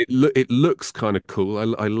yeah. it looks kind of cool.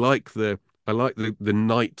 I like the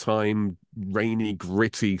nighttime, rainy,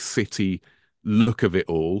 gritty city look of it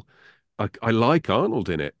all. I like Arnold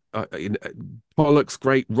in it. Pollock's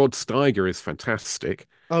great. Rod Steiger is fantastic.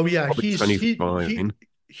 Oh yeah. Robert Tunney's fine.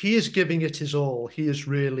 He is giving it his all. He is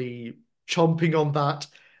really chomping on that.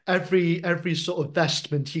 Every sort of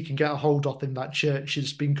vestment he can get a hold of in that church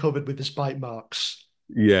is being covered with his bite marks.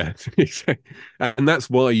 Yeah, and that's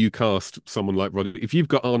why you cast someone like Rod. If you've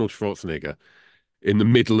got Arnold Schwarzenegger in the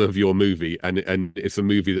middle of your movie, and it's a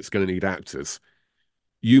movie that's going to need actors,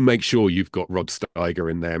 you make sure you've got Rod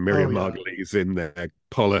Steiger in there, Oh Miriam yeah. Margolyes in there,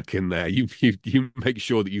 Pollock in there. You make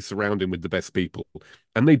sure that you surround him with the best people,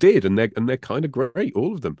 and they did, and they're kind of great,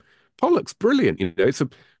 all of them. Pollock's brilliant. It's a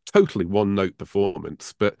totally one note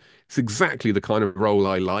performance, but it's exactly the kind of role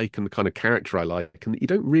I like and the kind of character I like, and that you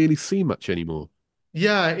don't really see much anymore.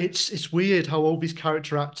 Yeah, it's weird how all these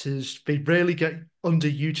character actors they really get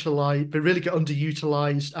underutilized. They really get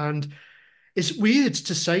underutilized, and it's weird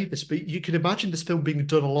to say this, but you can imagine this film being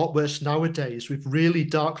done a lot worse nowadays with really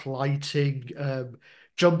dark lighting,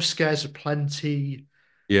 jump scares aplenty.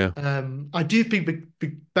 Yeah. I do think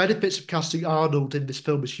the benefits of casting Arnold in this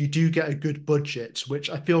film is you do get a good budget, which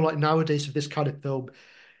I feel like nowadays for this kind of film,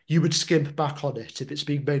 you would skimp back on it if it's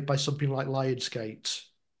being made by something like Lionsgate.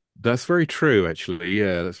 That's very true, actually.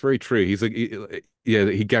 Yeah, that's very true. Yeah,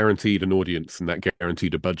 he guaranteed an audience and that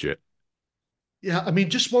guaranteed a budget. Yeah, I mean,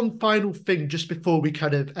 just one final thing just before we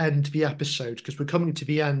kind of end the episode, because we're coming to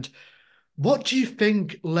the end. What do you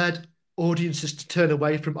think led audiences to turn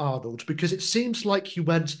away from Arnold? Because it seems like he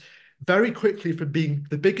went very quickly from being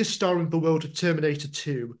the biggest star in the world of Terminator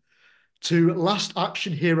 2 to Last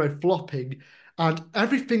Action Hero flopping and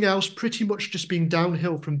everything else pretty much just being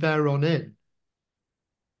downhill from there on in.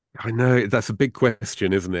 I know that's a big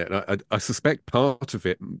question, isn't it? I suspect part of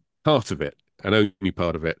it, and only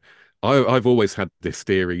part of it. I've always had this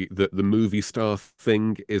theory that the movie star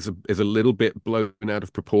thing is a little bit blown out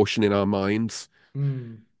of proportion in our minds.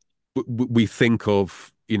 Hmm. We think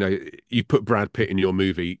of, you put Brad Pitt in your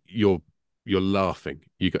movie, you're you're laughing.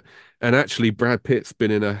 And actually, Brad Pitt's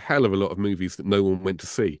been in a hell of a lot of movies that no one went to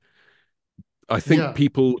see. I think Yeah,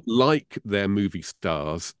 people like their movie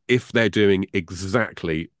stars if they're doing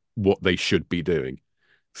exactly what they should be doing.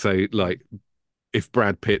 So, like, if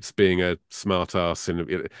Brad Pitt's being a smart ass,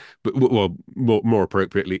 but well, more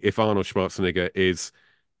appropriately, if Arnold Schwarzenegger is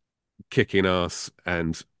kicking ass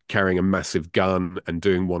and carrying a massive gun and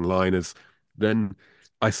doing one-liners, then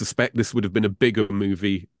I suspect this would have been a bigger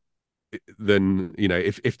movie than,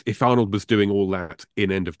 if Arnold was doing all that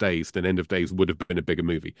in End of Days, then End of Days would have been a bigger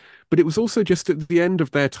movie. But it was also just at the end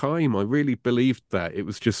of their time. I really believed that. It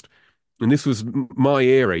was just, and this was my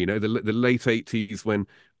era, the late 80s when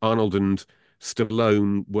Arnold and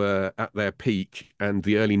Stallone were at their peak, and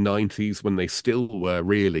the early 90s when they still were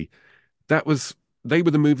really. That was They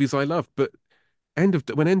were the movies I loved. But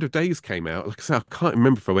when End of Days came out, like I said, I can't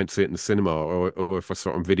remember if I went to see it in the cinema or if I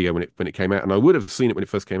saw it on video when it came out, and I would have seen it when it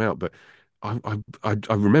first came out, but I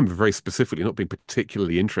remember very specifically not being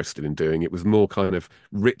particularly interested in doing it. It was more kind of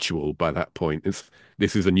ritual by that point.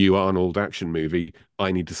 This is a new Arnold action movie.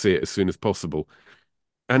 I need to see it as soon as possible.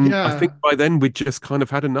 And I think yeah. by then we'd just kind of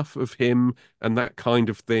had enough of him and that kind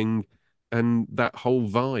of thing and that whole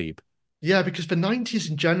vibe. Yeah, because the 90s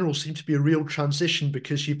in general seemed to be a real transition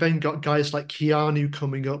because you've then got guys like Keanu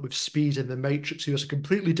coming up with Speed in The Matrix, who has a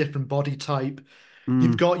completely different body type.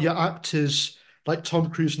 You've Mm, got your actors like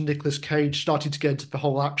Tom Cruise and Nicolas Cage starting to get into the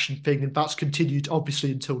whole action thing, and that's continued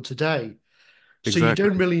obviously until today. So you don't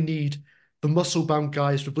exactly. really need the muscle-bound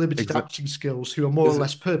guys with limited Exactly. acting skills who are more or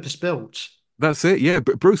less purpose-built. That's it. Yeah,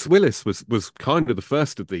 but Bruce Willis was kind of the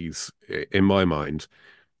first of these in my mind.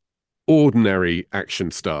 Ordinary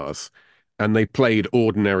action stars, and they played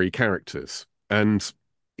ordinary characters. And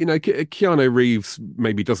Keanu Reeves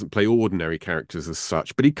maybe doesn't play ordinary characters as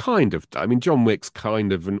such, but he kind of. I mean, John Wick's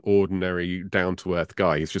kind of an ordinary, down to earth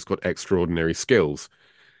guy. He's just got extraordinary skills.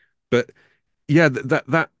 But yeah,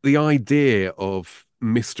 the idea of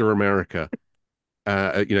Mr. America,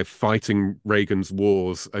 fighting Reagan's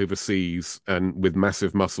wars overseas and with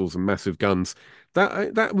massive muscles and massive guns,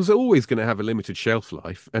 that was always going to have a limited shelf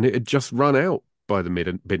life, and it had just run out by the mid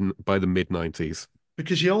 90s.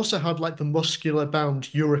 Because you also had like the muscular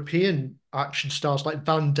bound European action stars like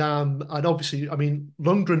Van Damme, and obviously, I mean,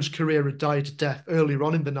 Lundgren's career had died a death earlier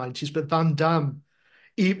on in the 90s, but Van Damme,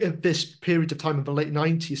 even at this period of time in the late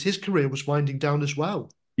 90s, his career was winding down as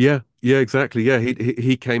well. Yeah, yeah, exactly. Yeah,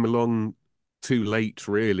 he came along too late,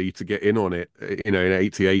 really, to get in on it. In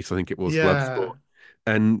 '88, I think it was Yeah. Bloodsport,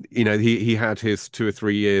 and he had his 2 or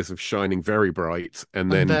 3 years of shining very bright,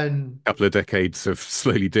 and And then then, a couple of decades of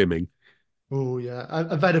slowly dimming. oh, yeah.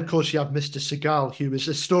 And then, of course, you have Mr. Seagal, who is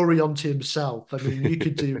a story unto himself. I mean, you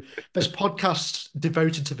could do, there's podcasts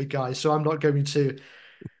devoted to the guy, so I'm not going to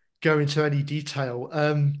go into any detail.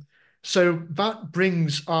 So that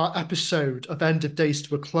brings our episode of End of Days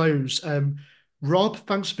to a close. Rob,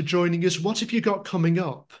 thanks for joining us. What have you got coming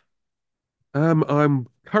up? I'm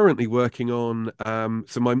currently working on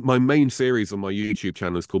so my main series on my YouTube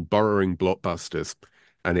channel is called Borrowing Blockbusters,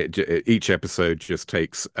 and each episode just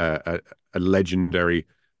takes a legendary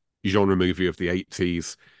genre movie of the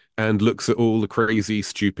 '80s and looks at all the crazy,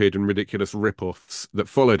 stupid, and ridiculous rip-offs that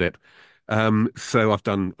followed it. So I've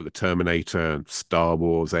done The Terminator, Star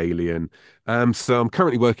Wars, Alien. So I'm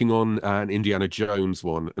currently working on an Indiana Jones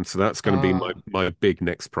one, and so that's going to be my Ah, my big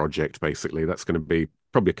next project. Basically, that's going to be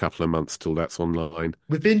probably a couple of months till that's online.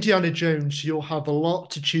 with Indiana Jones, you'll have a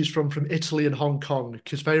lot to choose from Italy and Hong Kong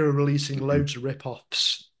because they are releasing Mhm. loads of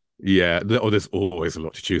rip-offs. Yeah, there's always a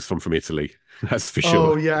lot to choose from Italy. That's for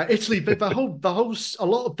sure. Oh yeah, Italy. But a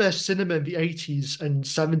lot of their cinema in the 80s and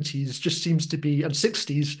 70s just seems to be, and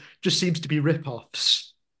 60s just seems to be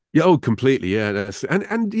rip-offs. Yeah, oh, completely. Yeah,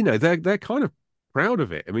 and they're kind of proud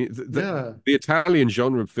of it. I mean, Yeah. the Italian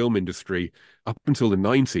genre film industry up until the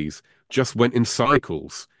 '90s just went in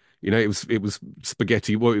cycles. It was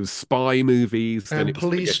spaghetti. Well, it was spy movies, then And it was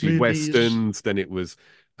police spaghetti movies, westerns, then it was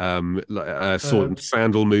sword uh, and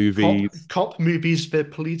sandal cop movies. cop movies, the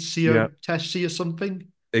Yeah, Polizio Tessi or something.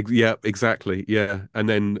 Yeah, exactly. Yeah, and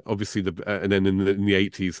then obviously and then in the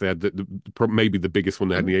 '80s they had maybe the biggest one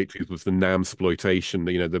they had in the '80s was the Nam exploitation.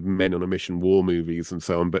 The men on a mission war movies and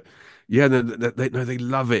so on. But yeah, no, they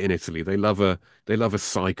love it in Italy. They love a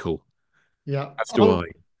cycle. Yeah. As do I.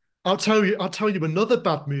 I'll tell you another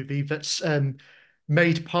bad movie that's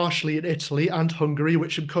made partially in Italy and Hungary,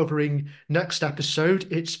 which I'm covering next episode.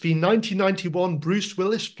 It's the 1991 Bruce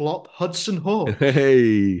Willis flop Hudson Hawk.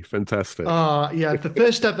 Hey, fantastic. Yeah,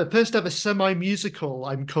 the first ever semi-musical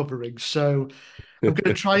I'm covering. So I'm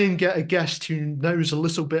going to try and get a guest who knows a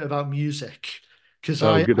little bit about music because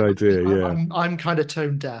Oh, good idea. Yeah. I'm kind of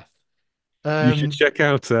tone deaf. You should Um, check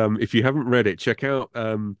out if you haven't read it, check out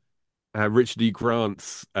Richard E.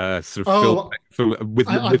 Grant's sort of film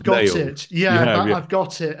oh, I've with got nails. it. You Yeah, have, yeah. I've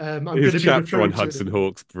got it. I'm His going to be chapter on referring to it in a Hudson minute.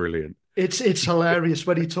 Hawk's brilliant. It's hilarious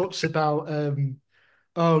when he talks about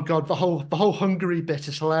oh God, the whole Hungary bit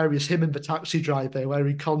is hilarious. Him and the taxi driver where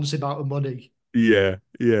he cons him out of money. Yeah,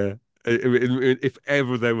 yeah. If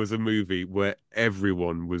ever there was a movie where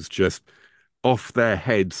everyone was just off their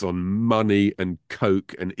heads on money and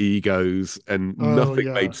coke and egos and Oh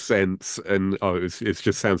nothing made yeah. sense, and it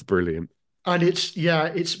just sounds brilliant. And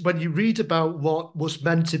it's when you read about what was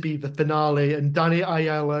meant to be the finale and Danny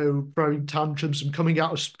Aiello throwing tantrums and coming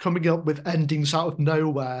up with endings out of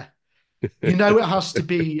nowhere, you know it has to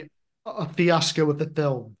be a fiasco of the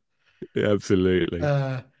film. Yeah, absolutely.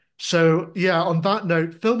 Uh, so yeah, on that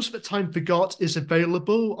note, Films That Time Forgot is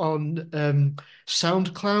available on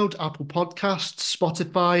SoundCloud, Apple Podcasts,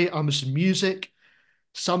 Spotify, Amazon Music,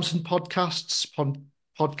 Samsung Podcasts,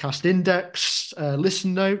 Podcast Index,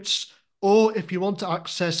 Listen Notes, or if you want to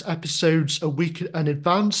access episodes a week in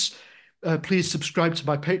advance, please subscribe to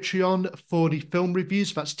my Patreon for the film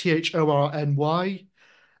reviews. That's THORNY.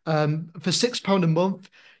 For £6 a month,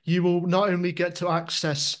 you will not only get to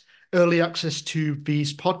access early access to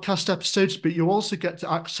these podcast episodes, but you'll also get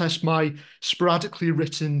to access my sporadically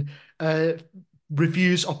written uh,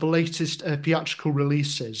 reviews of the latest theatrical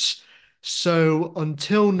releases. So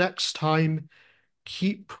until next time,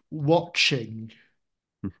 keep watching.